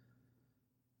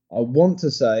 I want to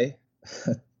say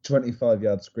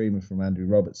 25-yard screamer from Andrew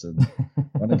Robertson.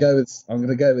 I'm going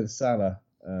to go with Salah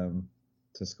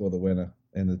to score the winner.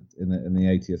 in the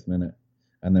 80th minute,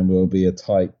 and then will be a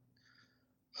tight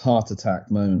heart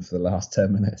attack moment for the last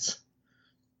 10 minutes.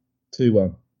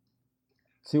 2-1.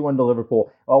 2-1 to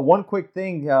Liverpool. One quick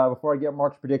thing before I get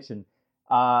Mark's prediction.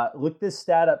 Look this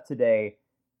stat up today.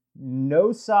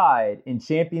 No side in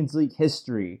Champions League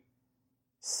history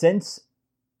since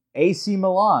AC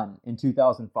Milan in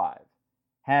 2005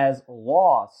 has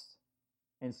lost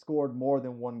and scored more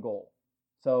than one goal.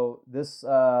 So this,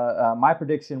 my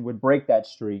prediction would break that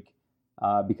streak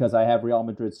because I have Real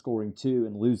Madrid scoring 2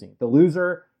 and losing. The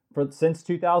loser since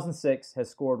 2006 has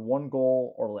scored 1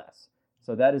 goal or less.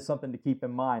 So that is something to keep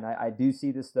in mind. I do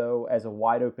see this, though, as a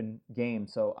wide open game.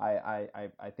 So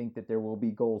I think that there will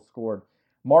be goals scored.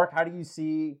 Mark, how do you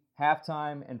see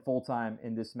halftime and full time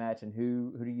in this match, and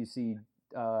who do you see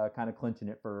kind of clinching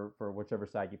it for whichever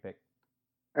side you pick?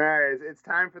 All right, it's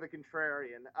time for the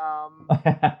contrarian.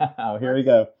 Oh, here we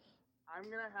go. I'm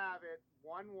gonna have it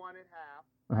 1-1 at half.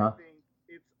 Uh-huh. I think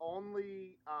it's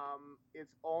only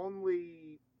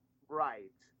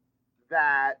right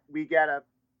that we get a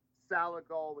Salah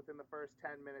goal within the first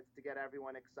 10 minutes to get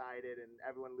everyone excited and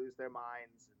everyone lose their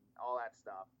minds and all that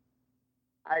stuff.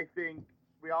 I think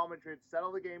Real Madrid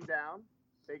settle the game down.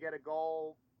 They get a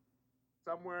goal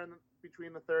somewhere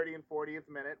between the 30 and 40th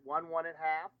minute, 1-1 at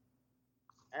half.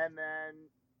 And then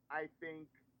I think,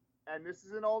 and this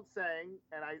is an old saying,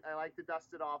 and I like to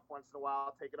dust it off once in a while.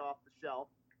 I'll take it off the shelf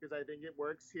because I think it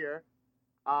works here.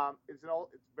 It's a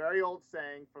very old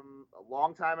saying from a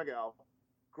long time ago.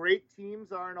 Great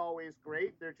teams aren't always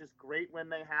great. They're just great when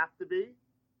they have to be.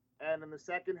 And in the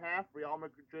second half, Real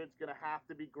Madrid's going to have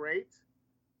to be great.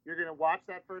 You're going to watch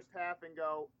that first half and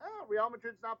go, oh, Real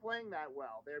Madrid's not playing that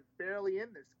well. They're barely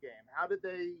in this game. How did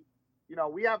they,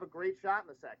 we have a great shot in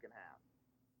the second half.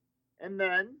 And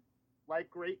then, like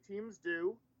great teams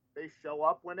do, they show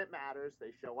up when it matters.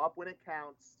 They show up when it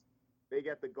counts. They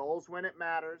get the goals when it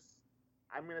matters.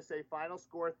 I'm going to say final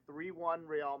score 3-1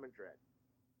 Real Madrid.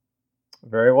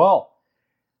 Very well.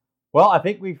 Well, I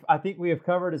think we have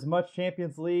covered as much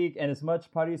Champions League and as much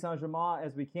Paris St-Germain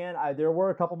as we can. There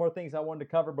were a couple more things I wanted to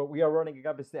cover, but we are running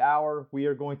up to the hour. We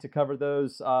are going to cover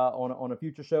those on a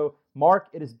future show. Mark,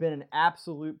 it has been an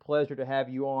absolute pleasure to have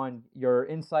you on. Your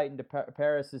insight into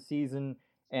Paris this season,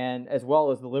 and as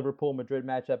well as the Liverpool-Madrid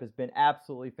matchup, has been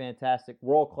absolutely fantastic,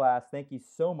 world class. Thank you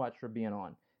so much for being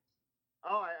on.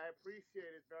 Oh, I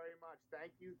appreciate it very much.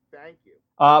 Thank you.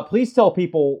 Please tell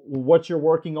people what you're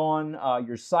working on,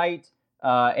 your site,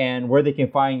 and where they can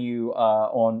find you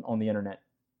on the internet.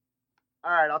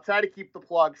 All right, I'll try to keep the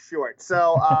plug short.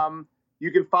 So you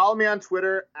can follow me on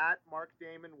Twitter at Marc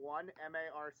Damon1,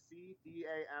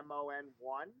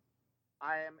 MarcDamon1.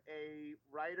 I am a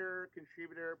writer,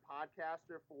 contributor,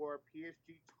 podcaster for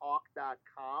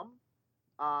PSGTalk.com.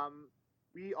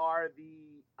 We are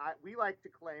we like to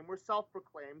claim, we're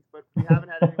self-proclaimed, but we haven't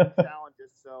had any challenges.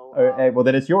 So, well,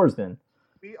 then it's yours then.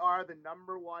 We are the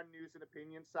 #1 news and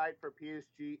opinion site for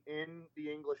PSG in the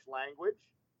English language.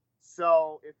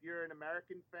 So if you're an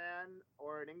American fan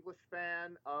or an English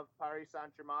fan of Paris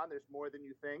Saint-Germain, there's more than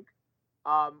you think.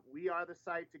 We are the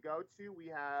site to go to. We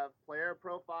have player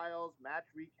profiles, match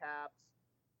recaps.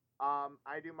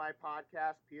 I do my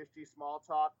podcast, PSG Small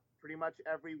Talk, pretty much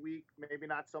every week, maybe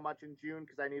not so much in June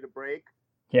because I need a break.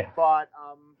 Yeah. But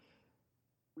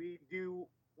we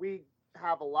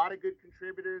have a lot of good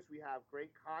contributors. We have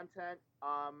great content.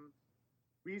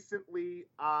 Recently,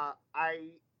 I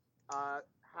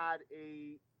had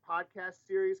a podcast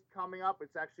series coming up.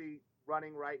 It's actually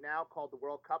running right now called the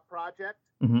World Cup Project,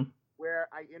 where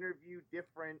I interview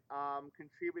different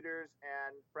contributors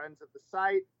and friends of the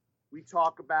site. We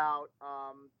talk about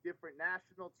different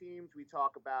national teams. We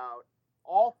talk about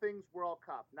all things World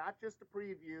Cup, not just a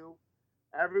preview.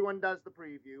 Everyone does the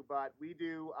preview, but we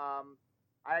do.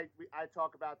 I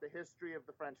talk about the history of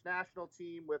the French national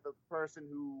team with a person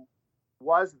who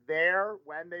was there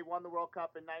when they won the World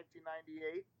Cup in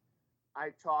 1998.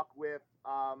 I talk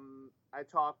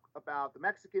about the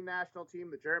Mexican national team,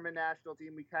 the German national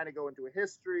team. We kind of go into a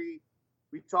history.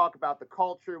 We talk about the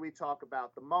culture. We talk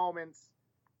about the moments.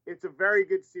 It's a very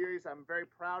good series. I'm very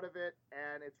proud of it,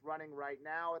 and it's running right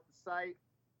now at the site.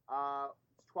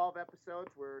 It's 12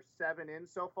 episodes. We're 7 in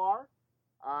so far.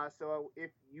 So if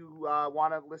you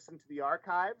want to listen to the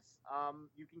archives,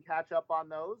 you can catch up on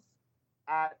those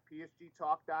at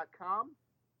psgtalk.com.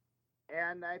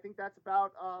 And I think that's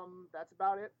about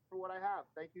it for what I have.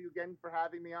 Thank you again for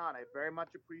having me on. I very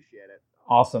much appreciate it.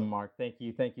 Awesome, Mark. Thank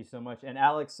you so much. And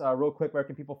Alex, real quick, where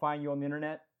can people find you on the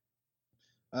internet?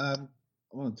 I'm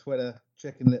on Twitter,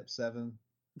 ChickenLip7.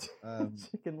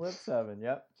 ChickenLip7,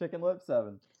 yep.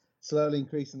 ChickenLip7. Slowly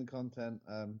increasing the content.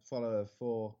 Follow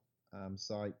 4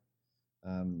 site,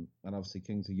 and obviously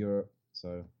Kings of Europe.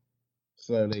 So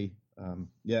slowly, a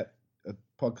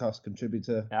podcast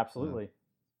contributor. Absolutely.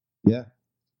 Yeah,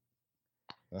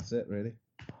 that's it, really.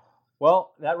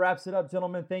 Well, that wraps it up,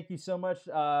 gentlemen. Thank you so much.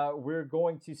 We're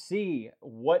going to see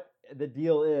what the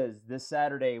deal is this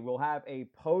Saturday. We'll have a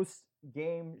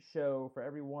post-game show for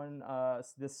everyone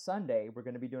this Sunday. We're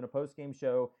going to be doing a post-game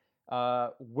show,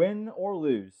 win or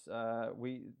lose.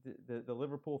 The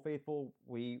Liverpool faithful,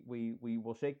 we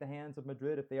will shake the hands of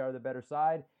Madrid if they are the better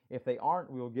side. If they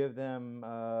aren't, we will give them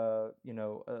a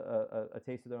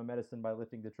taste of their own medicine by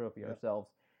lifting the trophy ourselves.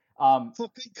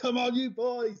 Fucking come on, you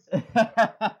boys!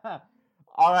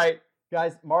 All right,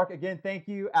 guys. Mark, again, thank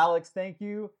you. Alex, thank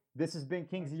you. This has been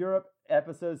Kings of Europe,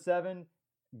 episode 7.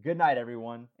 Good night,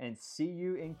 everyone, and see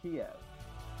you in Kiev.